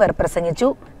എന്നിവർ പ്രസംഗിച്ചു.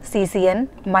 CCN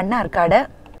മണ്ണാർക്കാട്.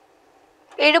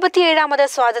 77ാമത്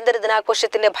സ്വാതന്ത്ര്യ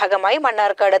ദിനാഘോഷത്തിന്റെ ഭാഗമായി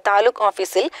മണ്ണാർക്കാട് താലൂക്ക്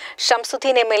ഓഫീസിൽ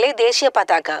ഷംസുദ്ദീൻ MLA ദേശീയ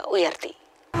പതാക ഉയർത്തി.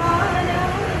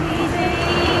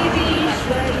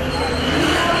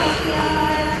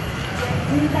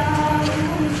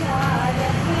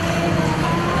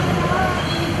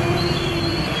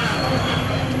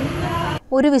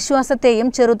 ഒരു വിശ്വാസത്തെയും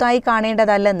ചെറുതായി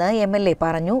കാണേണ്ടതല്ലെന്ന് MLA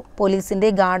പറഞ്ഞു. പോലീസിന്റെ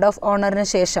ഗാർഡ് ഓഫ് ഓണറിന്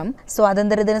ശേഷം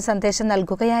സ്വാതന്ത്ര്യദിന സന്ദേശം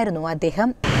നൽകുകയായിരുന്നു അദ്ദേഹം.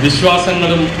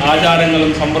 വിശ്വാസങ്ങളും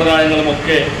ആചാരങ്ങളും സമ്പ്രദായങ്ങളും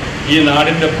ഒക്കെ ഈ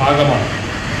നാടിന്റെ ഭാഗമാണ്.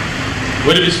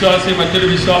 ഒരു വിശ്വാസി മറ്റൊരു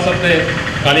വിശ്വാസത്തെ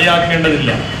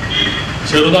കളിയാക്കേണ്ടതില്ല,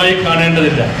 ചെറുതായി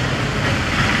കാണേണ്ടതില്ല.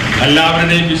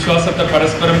 എല്ലാവരുടെയും വിശ്വാസത്തെ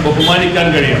പരസ്പരം ബഹുമാനിക്കാൻ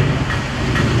കഴിയണം.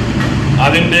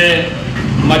 അതിൻ്റെ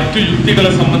മറ്റു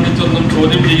യുക്തികളെ സംബന്ധിച്ചൊന്നും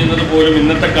ചോദ്യം ചെയ്യുന്നത് പോലും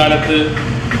ഇന്നത്തെ കാലത്ത്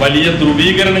വലിയ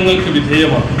ധ്രുവീകരണങ്ങൾക്ക്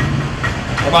വിധേയമാണ്.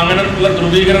 അപ്പം അങ്ങനെയുള്ള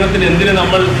ധ്രുവീകരണത്തിന് എന്തിന്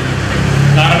നമ്മൾ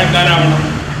കാരണക്കാരാവണം?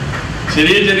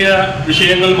 ചെറിയ ചെറിയ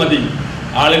വിഷയങ്ങൾ മതി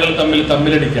ആളുകൾ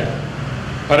തമ്മിലടിക്കാൻ,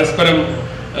 പരസ്പരം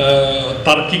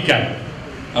തർക്കിക്കാൻ.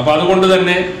 അപ്പം അതുകൊണ്ട്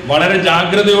തന്നെ വളരെ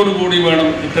ജാഗ്രതയോടുകൂടി വേണം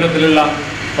ഇത്തരത്തിലുള്ള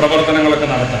പ്രവർത്തനങ്ങളൊക്കെ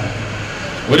നടത്താൻ.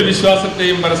 ഒരു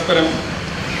വിശ്വാസത്തെയും പരസ്പരം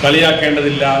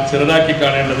കളിയാക്കേണ്ടതില്ല, ചെറുതാക്കി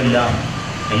കാണേണ്ടതില്ല.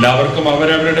 എല്ലാവർക്കും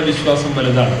അവരവരുടെ വിശ്വാസം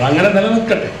വലുതാണ്. അത് അങ്ങനെ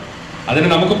നിലനിൽക്കട്ടെ. അതിനെ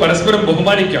നമുക്ക് പരസ്പരം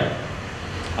ബഹുമാനിക്കാം.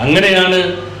 അങ്ങനെയാണ്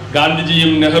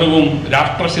ഗാന്ധിജിയും നെഹ്റുവും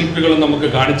രാഷ്ട്രശില്പികളും നമുക്ക്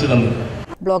കാണിച്ചു തന്നത്.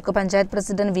 Block panchayat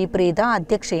president V Preetha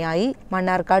അധ്യക്ഷയായി.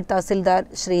 മണ്ണാർക്കാട് തഹസിൽദാർ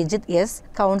ശ്രീജിത്ത് എസ്,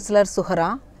 കൗൺസിലർ സുഹറ,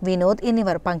 വിനോദ്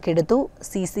എന്നിവർ പങ്കെടുത്തു.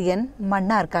 CCN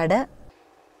മണ്ണാർക്കാട്.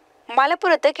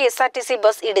 മലപ്പുറത്ത് KSRTC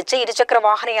ബസ് ഇടിച്ച് ഇരുചക്ര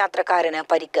വാഹന യാത്രക്കാരന്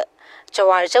പരിക്ക്.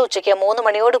 ചൊവ്വാഴ്ച ഉച്ചയ്ക്ക് 3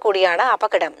 മണിയോടുകൂടിയാണ്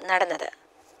അപകടം നടന്നത്.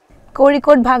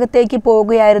 കോഴിക്കോട് ഭാഗത്തേക്ക്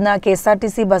പോകുകയായിരുന്ന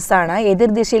KSRTC ബസ്സാണ്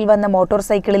എതിർദിശയിൽ വന്ന മോട്ടോർ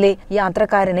സൈക്കിളിലെ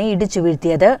യാത്രക്കാരനെ ഇടിച്ചു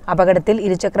വീഴ്ത്തിയത്. അപകടത്തിൽ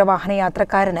ഇരുചക്ര വാഹന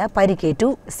യാത്രക്കാരന് പരിക്കേറ്റു.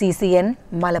 CCN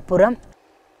മലപ്പുറം.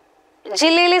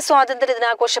 ജില്ലയിലെ സ്വാതന്ത്ര്യ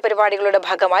ദിനാഘോഷ പരിപാടികളുടെ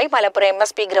ഭാഗമായി മലപ്പുറം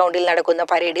MSP ഗ്രൗണ്ടിൽ നടക്കുന്ന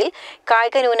പരേഡിൽ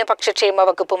കായിക ന്യൂനപക്ഷ ക്ഷേമ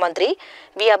വകുപ്പ് മന്ത്രി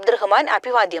വി അബ്ദുറഹ്മാൻ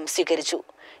അഭിവാദ്യം സ്വീകരിച്ചു.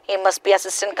 MSP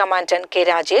assistant commandant K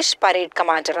Rajesh parade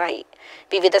കമാൻഡറായി.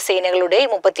 വിവിധ സേനകളുടെ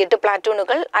 38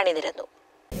 പ്ലാറ്റൂണുകൾ അണിനിരന്നു.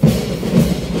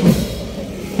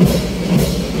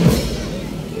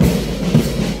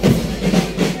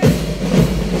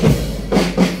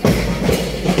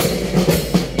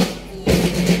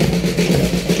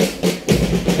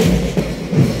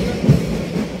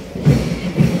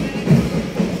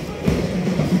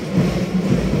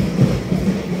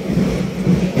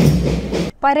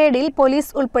 പരേഡിൽ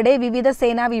പോലീസ് ഉൾപ്പെടെ വിവിധ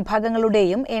സേനാ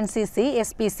വിഭാഗങ്ങളുടെയും NCC,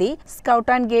 SPC,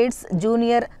 scout and guides,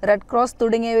 junior red cross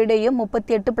തുടങ്ങിയവയുടെയും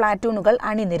 38 പ്ലാറ്റൂണുകൾ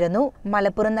അണിനിരന്നു.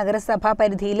 മലപ്പുറം നഗരസഭാ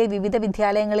പരിധിയിലെ വിവിധ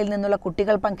വിദ്യാലയങ്ങളിൽ നിന്നുള്ള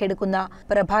കുട്ടികൾ പങ്കെടുക്കുന്ന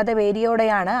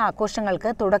പ്രഭാതപേരിയോടെയാണ്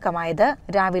ആഘോഷങ്ങൾക്ക് തുടക്കമായത്.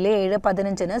 രാവിലെ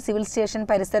 7:15 സിവിൽ സ്റ്റേഷൻ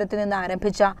പരിസരത്തു നിന്ന്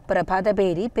ആരംഭിച്ച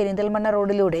പ്രഭാതപേരി പെരിന്തൽമണ്ണ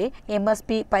റോഡിലൂടെ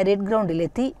MSP പരേഡ്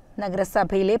ഗ്രൗണ്ടിലെത്തി.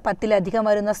 നഗരസഭയിലെ 10-ലധികം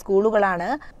വരുന്ന സ്കൂളുകളാണ്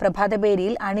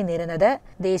പ്രഭാതപേരിയിൽ അണിനിരന്നത്.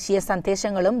 ദേശീയ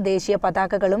സന്ദേശങ്ങളും ദേശീയ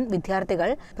പതാകകളും വിദ്യാർത്ഥികൾ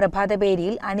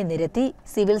പ്രഭാതപേരിയിൽ അണിനിരത്തി.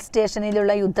 സിവിൽ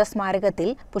സ്റ്റേഷനിലുള്ള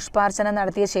യുദ്ധസ്മാരകത്തിൽ പുഷ്പാർച്ചന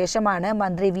നടത്തിയ ശേഷമാണ്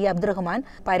മന്ത്രി വി അബ്ദുറഹ്മാൻ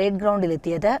പരേഡ്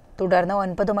ഗ്രൗണ്ടിലെത്തിയത്. തുടർന്ന്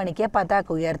 9 മണിക്ക്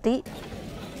പതാക ഉയർത്തി.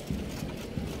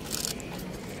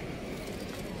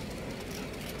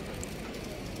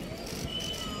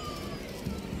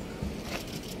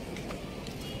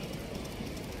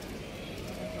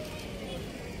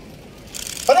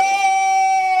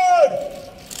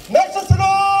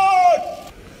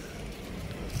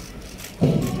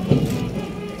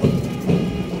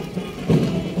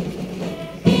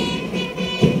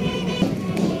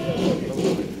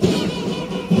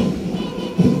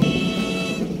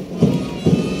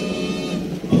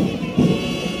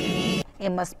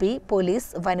 MSP, പോലീസ്,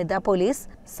 വനിതാ പോലീസ്,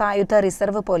 സായുധ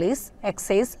റിസർവ് പോലീസ്,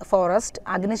 എക്സൈസ്, ഫോറസ്റ്റ്,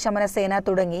 അഗ്നിശമന സേന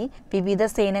തുടങ്ങി വിവിധ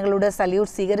സേനകളുടെ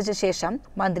സല്യൂട്ട് സ്വീകരിച്ച ശേഷം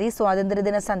മന്ത്രി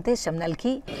സ്വാതന്ത്ര്യദിന സന്ദേശം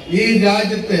നൽകി. ഈ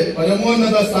രാജ്യത്തെ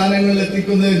പരമോന്നത സ്ഥാനങ്ങളിൽ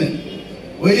എത്തിക്കുന്നതിന്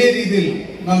വലിയ രീതിയിൽ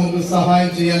നമുക്ക് സഹായം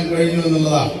ചെയ്യാൻ കഴിഞ്ഞു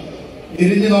എന്നുള്ളതാണ്.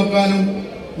 തിരിഞ്ഞു നോക്കാനും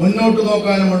മുന്നോട്ട്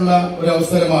നോക്കാനുമുള്ള ഒരു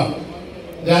അവസരമാണ്.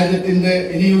 രാജ്യത്തിന്റെ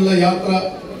ഇനിയുള്ള യാത്ര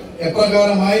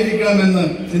എപ്രകാരമായിരിക്കണമെന്ന്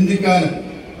ചിന്തിക്കാനും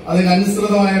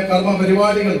അതിനനുസൃതമായ കർമ്മ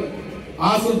പരിപാടികൾ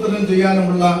ആസൂത്രണം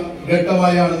ചെയ്യാനുമുള്ള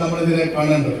ഘട്ടമായാണ് നമ്മളിതിനെ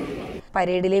കാണേണ്ടത്.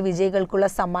 പരേഡിലെ വിജയികൾക്കുള്ള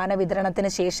സമ്മാന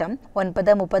വിതരണത്തിന് ശേഷം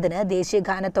 9:30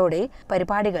 ദേശീയഗാനത്തോടെ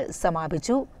പരിപാടികൾ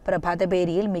സമാപിച്ചു.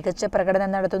 പ്രഭാതപേരിയിൽ മികച്ച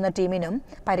പ്രകടനം നടത്തുന്ന ടീമിനും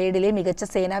പരേഡിലെ മികച്ച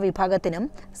സേനാ വിഭാഗത്തിനും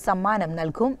സമ്മാനം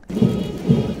നൽകും.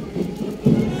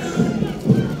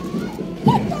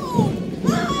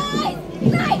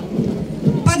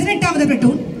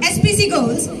 SPC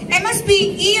Girls MSP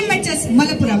EMHS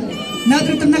Malappuram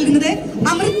നേതൃത്വം നൽകുന്നത്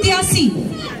അമൃത്യ സി.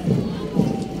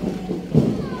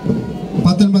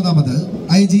 19ാമത്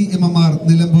IGMMR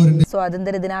നിലമ്പൂരിന്റെ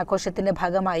സ്വാതന്ത്ര്യ ദിനാഘോഷത്തിന്റെ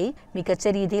ഭാഗമായി മികച്ച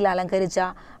രീതിയിൽ അലങ്കരിച്ച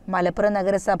മലപ്പുറം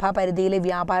നഗരസഭാ പരിധിയിലെ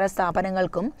വ്യാപാര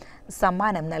സ്ഥാപനങ്ങൾക്കും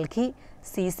സമ്മാനം നൽകി.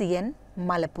 CCN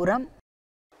മലപ്പുറം.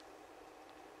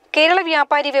 കേരള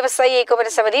വ്യാപാരി വ്യവസായി ഏകോപന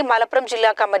സമിതി മലപ്പുറം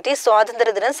ജില്ലാ കമ്മിറ്റി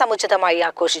സ്വാതന്ത്ര്യദിനം സമുചിതമായി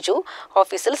ആഘോഷിച്ചു.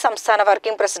 ഓഫീസിൽ സംസ്ഥാന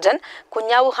വർക്കിംഗ് പ്രസിഡന്റ്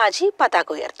കുഞ്ഞാവു ഹാജി പതാക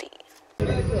ഉയർത്തി.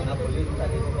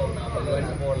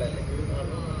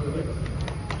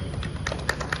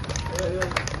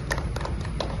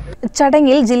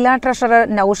 ചടങ്ങിൽ ജില്ലാ ട്രഷറർ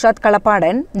നൌഷാദ്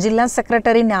കളപ്പാടൻ, ജില്ലാ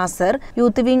സെക്രട്ടറി നാസർ,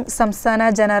 യൂത്ത് വിംഗ് സംസ്ഥാന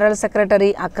general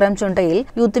secretary Akram ചുണ്ടയിൽ,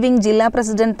 youth wing ജില്ലാ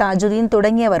പ്രസിഡന്റ് താജുദ്ദീൻ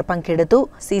തുടങ്ങിയവർ പങ്കെടുത്തു.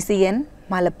 CCN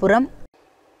മലപ്പുറം.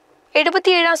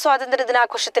 77ാം സ്വാതന്ത്ര്യ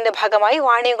ദിനാഘോഷത്തിന്റെ ഭാഗമായി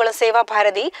വാണിയംകുളം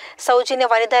സേവാഭാരതി സൗജന്യ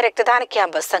വനിതാ രക്തദാന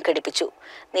ക്യാമ്പ് സംഘടിപ്പിച്ചു.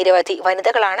 നിരവധി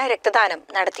വനിതകളാണ് രക്തദാനം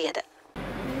നടത്തിയത്.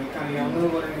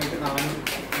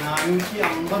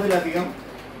 450-ലധികം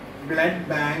ബ്ലഡ്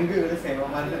ബാങ്കുകൾ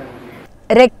സേവാഭാരതി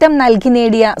രക്തം നൽകി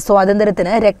നേടിയ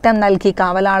സ്വാതന്ത്ര്യത്തിന് രക്തം നൽകി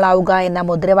കാവലാളാവുക എന്ന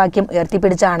മുദ്രാവാക്യം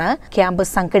ഉയർത്തിപ്പിടിച്ചാണ് ക്യാമ്പ്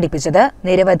സംഘടിപ്പിച്ചത്.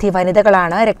 നിരവധി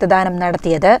വനിതകളാണ് രക്തദാനം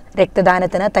നടത്തിയത്.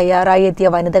 രക്തദാനത്തിന് തയ്യാറായി എത്തിയ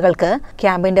വനിതകൾക്ക്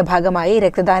ക്യാമ്പിന്റെ ഭാഗമായി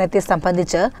രക്തദാനത്തെ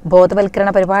സംബന്ധിച്ച് ബോധവൽക്കരണ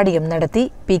പരിപാടിയും നടത്തി.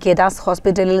 PK ദാസ്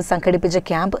ഹോസ്പിറ്റലിൽ സംഘടിപ്പിച്ച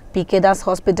camp PK Das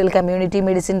hospital community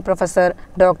medicine professor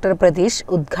doctor Pratheesh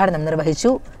ഉദ്ഘാടനം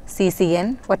നിർവഹിച്ചു. CCN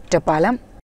ഒറ്റപ്പാലം.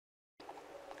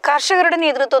 കർഷകരുടെ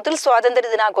നേതൃത്വത്തിൽ സ്വാതന്ത്ര്യ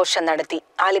ദിനാഘോഷം നടത്തി.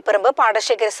 ആലിപ്പറമ്പ്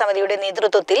പാടശേഖര സമിതിയുടെ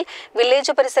നേതൃത്വത്തിൽ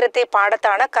വില്ലേജ് പരിസരത്തെ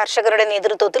പാടത്താണ് കർഷകരുടെ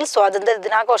നേതൃത്വത്തിൽ സ്വാതന്ത്ര്യ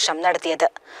ദിനാഘോഷം നടത്തിയത്.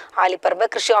 ആലിപ്പറമ്പ്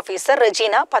കൃഷി ഓഫീസർ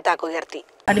റജീന പതാക ഉയർത്തി.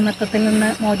 അടിമത്തത്തിൽ നിന്ന്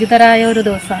മോചിതരായ ഒരു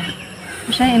ദിവസമാണ്.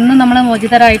 പക്ഷേ ഇന്ന് നമ്മൾ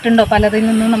മോചിതരായിട്ടുണ്ടോ പലതിൽ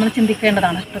നിന്നും നമ്മൾ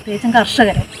ചിന്തിക്കേണ്ടതാണ്. പ്രത്യേകിച്ചും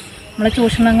കർഷകരെ നമ്മളെ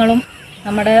ചൂഷണങ്ങളും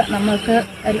നമ്മൾക്ക്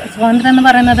സ്വാതന്ത്ര്യം എന്ന്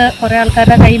പറയുന്നത് കുറേ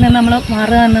ആൾക്കാരുടെ കയ്യിൽ നിന്ന് നമ്മൾ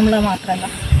മാറുക എന്നുള്ളത് മാത്രമല്ല,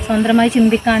 സ്വതന്ത്രമായി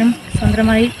ചിന്തിക്കാനും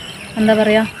സ്വതന്ത്രമായി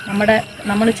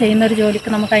നമ്മൾ ചെയ്യുന്ന ഒരു ജോലിക്ക്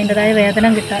നമുക്ക് അതിൻ്റെതായ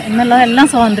വേതനം കിട്ടുക എന്നുള്ളതെല്ലാം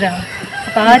സ്വാതന്ത്ര്യമാണ്.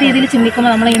 അപ്പോൾ ആ രീതിയിൽ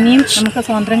ചിന്തിക്കുമ്പോൾ നമ്മൾ ഇനിയും നമുക്ക്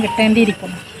സ്വാതന്ത്ര്യം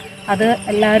കിട്ടേണ്ടിയിരിക്കുന്നു. അത്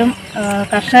എല്ലാവരും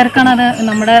കർഷകർക്കാണ്. അത്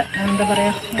നമ്മുടെ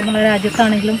നമ്മുടെ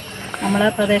രാജ്യത്താണെങ്കിലും നമ്മളെ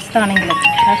പ്രദേശത്താണെങ്കിലും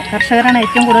കർഷകരാണ്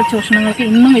ഏറ്റവും കൂടുതൽ ചൂഷണങ്ങൾക്ക്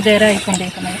ഇന്നും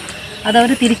വിധേയരായിക്കൊണ്ടിരിക്കുന്നത്.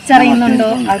 അതവർ തിരിച്ചറിയുന്നുണ്ടോ,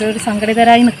 അവരൊരു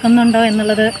സംഘടിതരായി നിൽക്കുന്നുണ്ടോ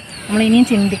എന്നുള്ളത് നമ്മൾ ഇനിയും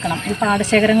ചിന്തിക്കണം. ഈ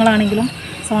പാടശേഖരങ്ങളാണെങ്കിലും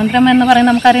സ്വാതന്ത്ര്യം എന്ന്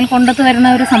പറയുന്നത് നമുക്കാരെങ്കിലും കൊണ്ടുവന്ന്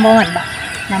വരുന്ന ഒരു സംഭവമല്ല,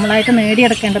 നമ്മളായിട്ട്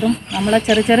നേടിയെടുക്കേണ്ടതും നമ്മളെ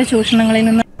ചെറിയ ചെറിയ ചൂഷണങ്ങളിൽ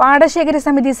നിന്ന്. പാടശേഖര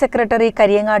സമിതി secretary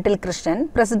കരിയങ്ങാട്ടിൽ Krishnan,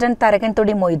 president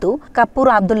തരകൻതൊടി Moidu, Kappur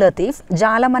Abdul Latheef,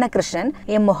 ജാലമന Krishnan,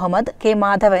 M Muhammad, K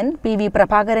Madhavan, PV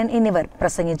Prabhakaran എന്നിവർ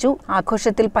പ്രസംഗിച്ചു.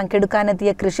 ആഘോഷത്തിൽ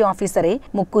പങ്കെടുക്കാനെത്തിയ കൃഷി ഓഫീസറെ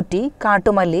മുക്കുറ്റി,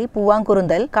 കാട്ടുമല്ലി,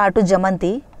 പൂവാങ്കുറുന്തൽ,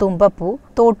 കാട്ടുജമന്തി, തുമ്പപ്പൂ,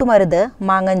 തോട്ടുമരുത്,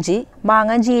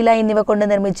 മാങ്ങഞ്ചി ഇല എന്നിവ കൊണ്ട്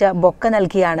നിർമ്മിച്ച ബൊക്ക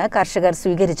നൽകിയാണ് കർഷകർ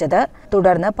സ്വീകരിച്ചത്.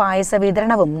 തുടർന്ന് പായസ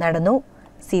വിതരണവും നടന്നു.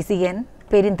 CCN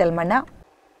പെരിന്തൽമണ്ണ.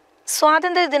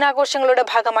 സ്വാതന്ത്ര്യ ദിനാഘോഷങ്ങളുടെ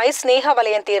ഭാഗമായി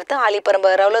സ്നേഹവലയം തീർത്ത് ആലിപ്പറമ്പ്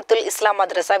റൗലത്തുൽ ഇസ്ലാം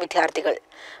മദ്രസ വിദ്യാർത്ഥികൾ.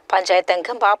 പഞ്ചായത്ത്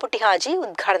അംഗം ബാപ്പുട്ടി ഹാജി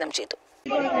ഉദ്ഘാടനം ചെയ്തു.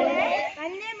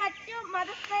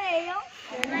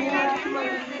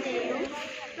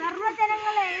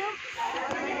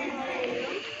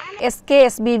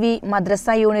 SKSBV മദ്രസ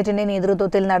യൂണിറ്റിന്റെ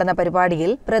നേതൃത്വത്തിൽ നടന്ന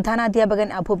പരിപാടിയിൽ പ്രധാനാധ്യാപകൻ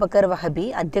അബൂബക്കർ വഹബി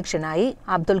അധ്യക്ഷനായി.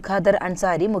 അബ്ദുൽ ഖാദർ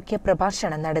അൻസാരി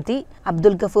മുഖ്യപ്രഭാഷണം നടത്തി.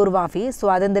 അബ്ദുൽ ഗഫൂർ വാഫി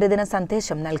സ്വാതന്ത്ര്യദിന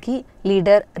സന്ദേശം നൽകി.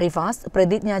 ലീഡർ റിഫാസ്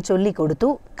പ്രതിജ്ഞ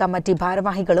ചൊല്ലിക്കൊടുത്തു. കമ്മിറ്റി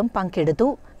ഭാരവാഹികളും പങ്കെടുത്തു.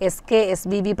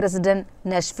 SKSBV പ്രസിഡന്റ്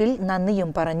നഷ്ഫിൽ നന്ദിയും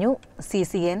പറഞ്ഞു.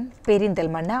 CCN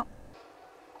പെരിന്തൽമണ്ണ.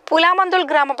 പുലാമന്തോൾ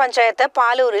ഗ്രാമപഞ്ചായത്ത്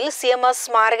പാലൂരിൽ CMS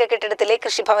സ്മാരക കെട്ടിടത്തിലെ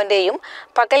കൃഷിഭവന്റെയും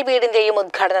പകൽ വീടിന്റെയും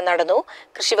ഉദ്ഘാടനം നടന്നു.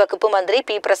 കൃഷിവകുപ്പ് മന്ത്രി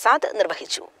P പ്രസാദ്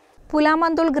നിർവഹിച്ചു.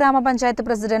 പുലാമന്തോൾ ഗ്രാമപഞ്ചായത്ത്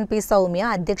പ്രസിഡന്റ് P സൗമ്യ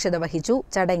അധ്യക്ഷത വഹിച്ചു.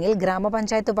 ചടങ്ങിൽ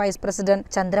ഗ്രാമപഞ്ചായത്ത് വൈസ് പ്രസിഡന്റ്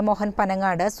ചന്ദ്രമോഹൻ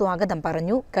പനങ്ങാട് സ്വാഗതം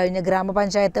പറഞ്ഞു. കഴിഞ്ഞ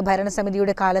ഗ്രാമപഞ്ചായത്ത്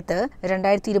ഭരണസമിതിയുടെ കാലത്ത്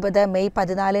 2020 മെയ്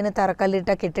 14 തറക്കല്ലിട്ട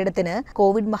കെട്ടിടത്തിന്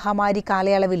കോവിഡ് മഹാമാരി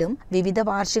കാലയളവിലും വിവിധ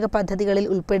വാർഷിക പദ്ധതികളിൽ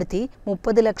ഉൾപ്പെടുത്തി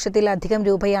 30 ലക്ഷത്തിലധികം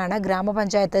രൂപയാണ്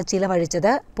ഗ്രാമപഞ്ചായത്ത്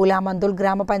ചിലവഴിച്ചത്. പുലാമന്തോൾ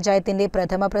ഗ്രാമപഞ്ചായത്തിന്റെ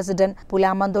പ്രഥമ പ്രസിഡന്റ്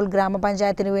പുലാമന്തോൾ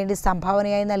ഗ്രാമപഞ്ചായത്തിനു വേണ്ടി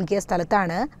സംഭാവനയായി നൽകിയ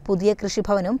സ്ഥലത്താണ് പുതിയ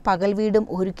കൃഷിഭവനും പകൽ വീടും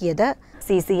ഒരുക്കിയത്.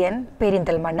 CCN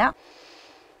പെരിന്തൽമണ്ണ.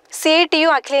 CITU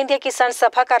അഖിലേന്ത്യാ കിസാൻ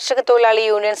സഭ കർഷക തൊഴിലാളി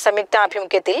യൂണിയൻ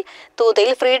സംയുക്താഭിമുഖ്യത്തിൽ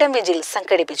തൂതയിൽ ഫ്രീഡം വിജിൽ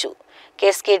സംഘടിപ്പിച്ചു.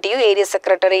 KSKTU area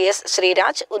secretary S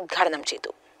Sreeraj ഉദ്ഘാടനം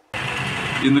ചെയ്തു.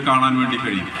 ഇന്ന് കാണാൻ വേണ്ടി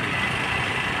കഴിയും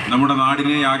നമ്മുടെ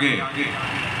നാടിനെയാകെ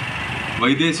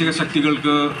വൈദേശിക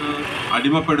ശക്തികൾക്ക്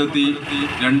അടിമപ്പെടുത്തി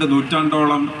 2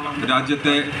 നൂറ്റാണ്ടോളം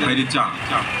രാജ്യത്തെ ഭരിച്ച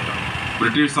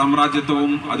ബ്രിട്ടീഷ്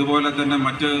സാമ്രാജ്യത്വവും അതുപോലെ തന്നെ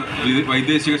മറ്റ്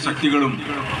വൈദേശിക ശക്തികളും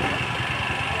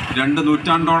 2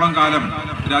 നൂറ്റാണ്ടോളം കാലം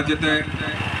രാജ്യത്തെ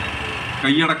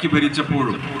കൈയടക്കി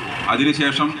ഭരിച്ചപ്പോഴും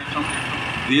അതിനുശേഷം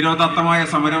ധീരോദാത്തമായ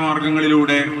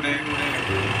സമരമാർഗങ്ങളിലൂടെ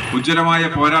ഉജ്ജ്വലമായ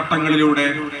പോരാട്ടങ്ങളിലൂടെ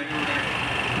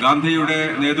ഗാന്ധിയുടെ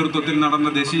നേതൃത്വത്തിൽ നടന്ന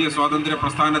ദേശീയ സ്വാതന്ത്ര്യ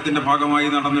പ്രസ്ഥാനത്തിന്റെ ഭാഗമായി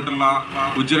നടന്നിട്ടുള്ള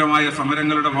ഉജ്ജ്വലമായ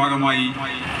സമരങ്ങളുടെ ഭാഗമായി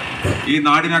ഈ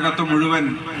നാടിനകത്ത് മുഴുവൻ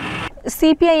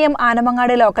CPIM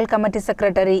Anamangad local committee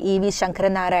secretary EV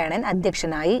Sankaranarayanan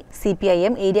അധ്യക്ഷനായി.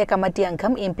 CPIM ഏരിയ കമ്മിറ്റി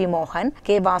അംഗം MP Mohan,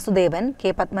 K Vasudevan,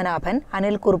 K Padmanabhan,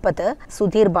 Anil Kuruppath,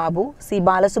 Sudheer Babu, C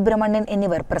Balasubramanian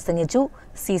എന്നിവർ പ്രസംഗിച്ചു.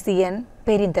 CCN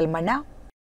പെരിന്തൽമണ്ണ.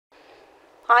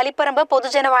 ആലിപ്പറമ്പ്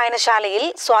പൊതുജന വായനശാലയിൽ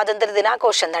സ്വാതന്ത്ര്യ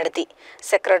ദിനാഘോഷം നടത്തി.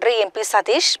 സെക്രട്ടറി MP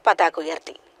സതീഷ് പതാക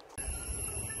ഉയർത്തി.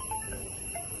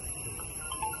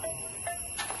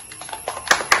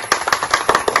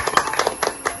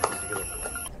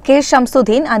 കെ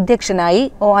ഷംസുദ്ദീൻ അധ്യക്ഷനായി.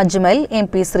 O Ajmal, M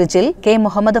P ശ്രിജിൽ, K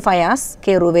Muhammad Fayaz,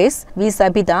 K Ruwais, V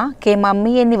Sabitha, K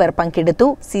mummy എന്നിവർ പങ്കെടുത്തു.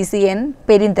 CCN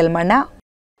Perinthalmanna.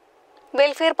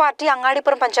 Welfare party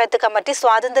Angadipuram panchayat committee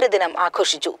സ്വാതന്ത്ര്യദിനം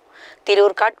ആഘോഷിച്ചു.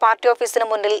 തിരൂർക്കാട് പാർട്ടി ഓഫീസിന്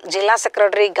മുന്നിൽ ജില്ലാ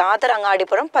സെക്രട്ടറി ഖാദർ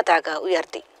അങ്ങാടിപ്പുറം പതാക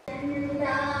ഉയർത്തി.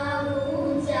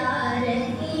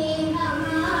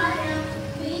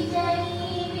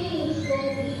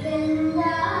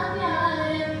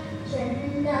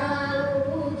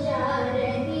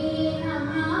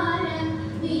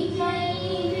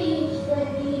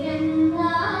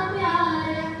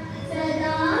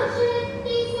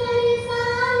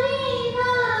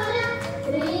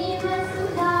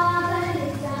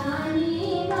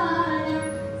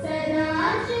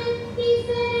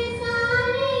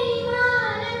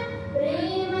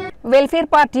 Welfare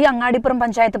party Angadipuram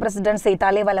panchayat president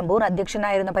സൈതാലെ Valambur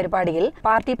അധ്യക്ഷനായിരുന്ന പരിപാടിയിൽ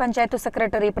പാർട്ടി പഞ്ചായത്ത്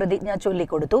സെക്രട്ടറി പ്രതിജ്ഞ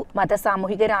ചൊല്ലിക്കൊടുത്തു. മത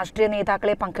സാമൂഹിക രാഷ്ട്രീയ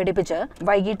നേതാക്കളെ പങ്കെടുപ്പിച്ച്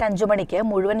വൈകിട്ട് 5 മണിക്ക്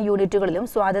മുഴുവൻ യൂണിറ്റുകളിലും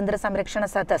സ്വാതന്ത്ര്യ സംരക്ഷണ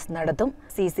സദസ് നടത്തും.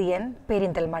 CCN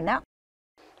പെരിന്തൽമണ്ണ.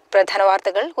 പ്രധാന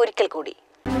വാർത്തകൾ ഒരിക്കൽ കൂടി.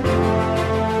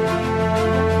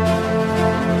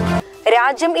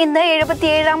 രാജ്യം ഇന്ന്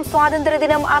 77ാം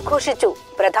സ്വാതന്ത്ര്യദിനം ആഘോഷിച്ചു.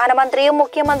 പ്രധാനമന്ത്രിയും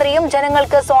മുഖ്യമന്ത്രിയും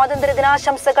ജനങ്ങൾക്ക്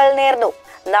സ്വാതന്ത്ര്യദിനാശംസകൾ നേർന്നു.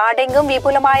 നാടെങ്കും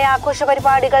വിപുലമായ ആഘോഷ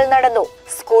പരിപാടികൾ നടന്നു.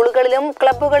 സ്കൂളുകളിലും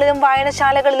ക്ലബ്ബുകളിലും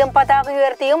വായനശാലകളിലും പതാക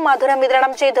ഉയർത്തിയും മധുരം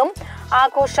വിതരണം ചെയ്തും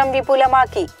ആഘോഷം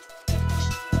വിപുലമാക്കി.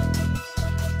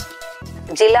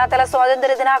 ജില്ലാതല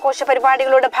സ്വാതന്ത്ര്യദിനാഘോഷ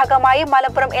പരിപാടികളുടെ ഭാഗമായി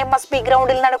മലപ്പുറം MSP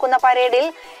ഗ്രൗണ്ടിൽ നടക്കുന്ന പരേഡിൽ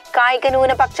കായിക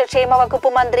ന്യൂനപക്ഷ ക്ഷേമ വകുപ്പ്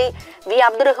മന്ത്രി വി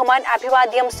അബ്ദുറഹ്മാൻ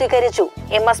അഭിവാദ്യം സ്വീകരിച്ചു.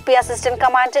 MSP assistant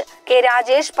commander K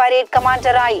Rajesh parade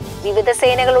കമാൻഡറായി. വിവിധ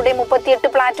സേനകളുടെ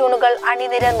 38 പ്ലാറ്റൂണുകൾ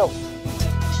അണിനിരന്നു.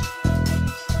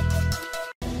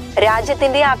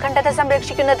 രാജ്യത്തിന്റെ അഖണ്ഡത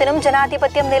സംരക്ഷിക്കുന്നതിനും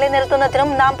ജനാധിപത്യം നിലനിർത്തുന്നതിനും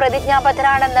നാം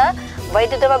പ്രതിജ്ഞാബദ്ധരാണെന്ന്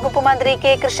വൈദ്യുത വകുപ്പ് മന്ത്രി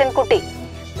കെ കൃഷ്ണൻകുട്ടി.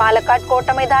 പാലക്കാട് കോട്ട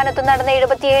മൈതാനത്ത് നടന്ന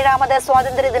 77ാമത്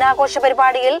സ്വാതന്ത്ര്യ ദിനാഘോഷ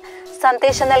പരിപാടിയിൽ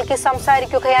സന്ദേശം നൽകി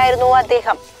സംസാരിക്കുകയായിരുന്നു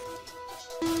അദ്ദേഹം.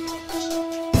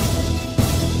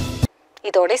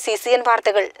 ഇതോടെ CCN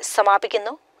വാർത്തകൾ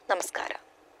സമാപിക്കുന്നു. നമസ്കാരം.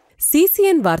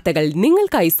 CCN വാർത്തകൾ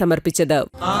നിങ്ങൾക്കായി സമർപ്പിച്ചത്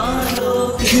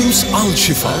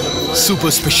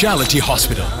സൂപ്പർ സ്പെഷ്യാലിറ്റി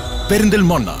ഹോസ്പിറ്റൽ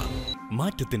പെരിന്തൽമണ്ണ.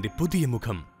 മാറ്റത്തിന്റെ പുതിയ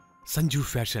മുഖം Sanju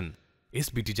fashion,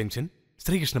 SBT junction,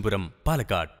 Sreekrishnapuram,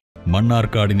 Palakkad.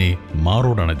 മണ്ണാർക്കാടിനെ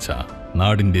മാറോടണച്ച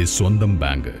നാടിന്റെ സ്വന്തം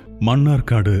ബാങ്ക്.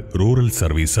 മണ്ണാർക്കാട് റൂറൽ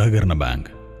സർവീസ് സഹകരണ bank.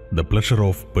 The pleasure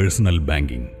of personal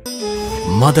banking.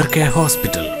 Mother Care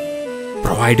Hospital,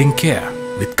 providing care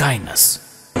with kindness.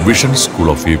 Vision School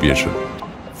of Aviation.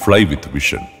 Fly with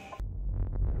vision.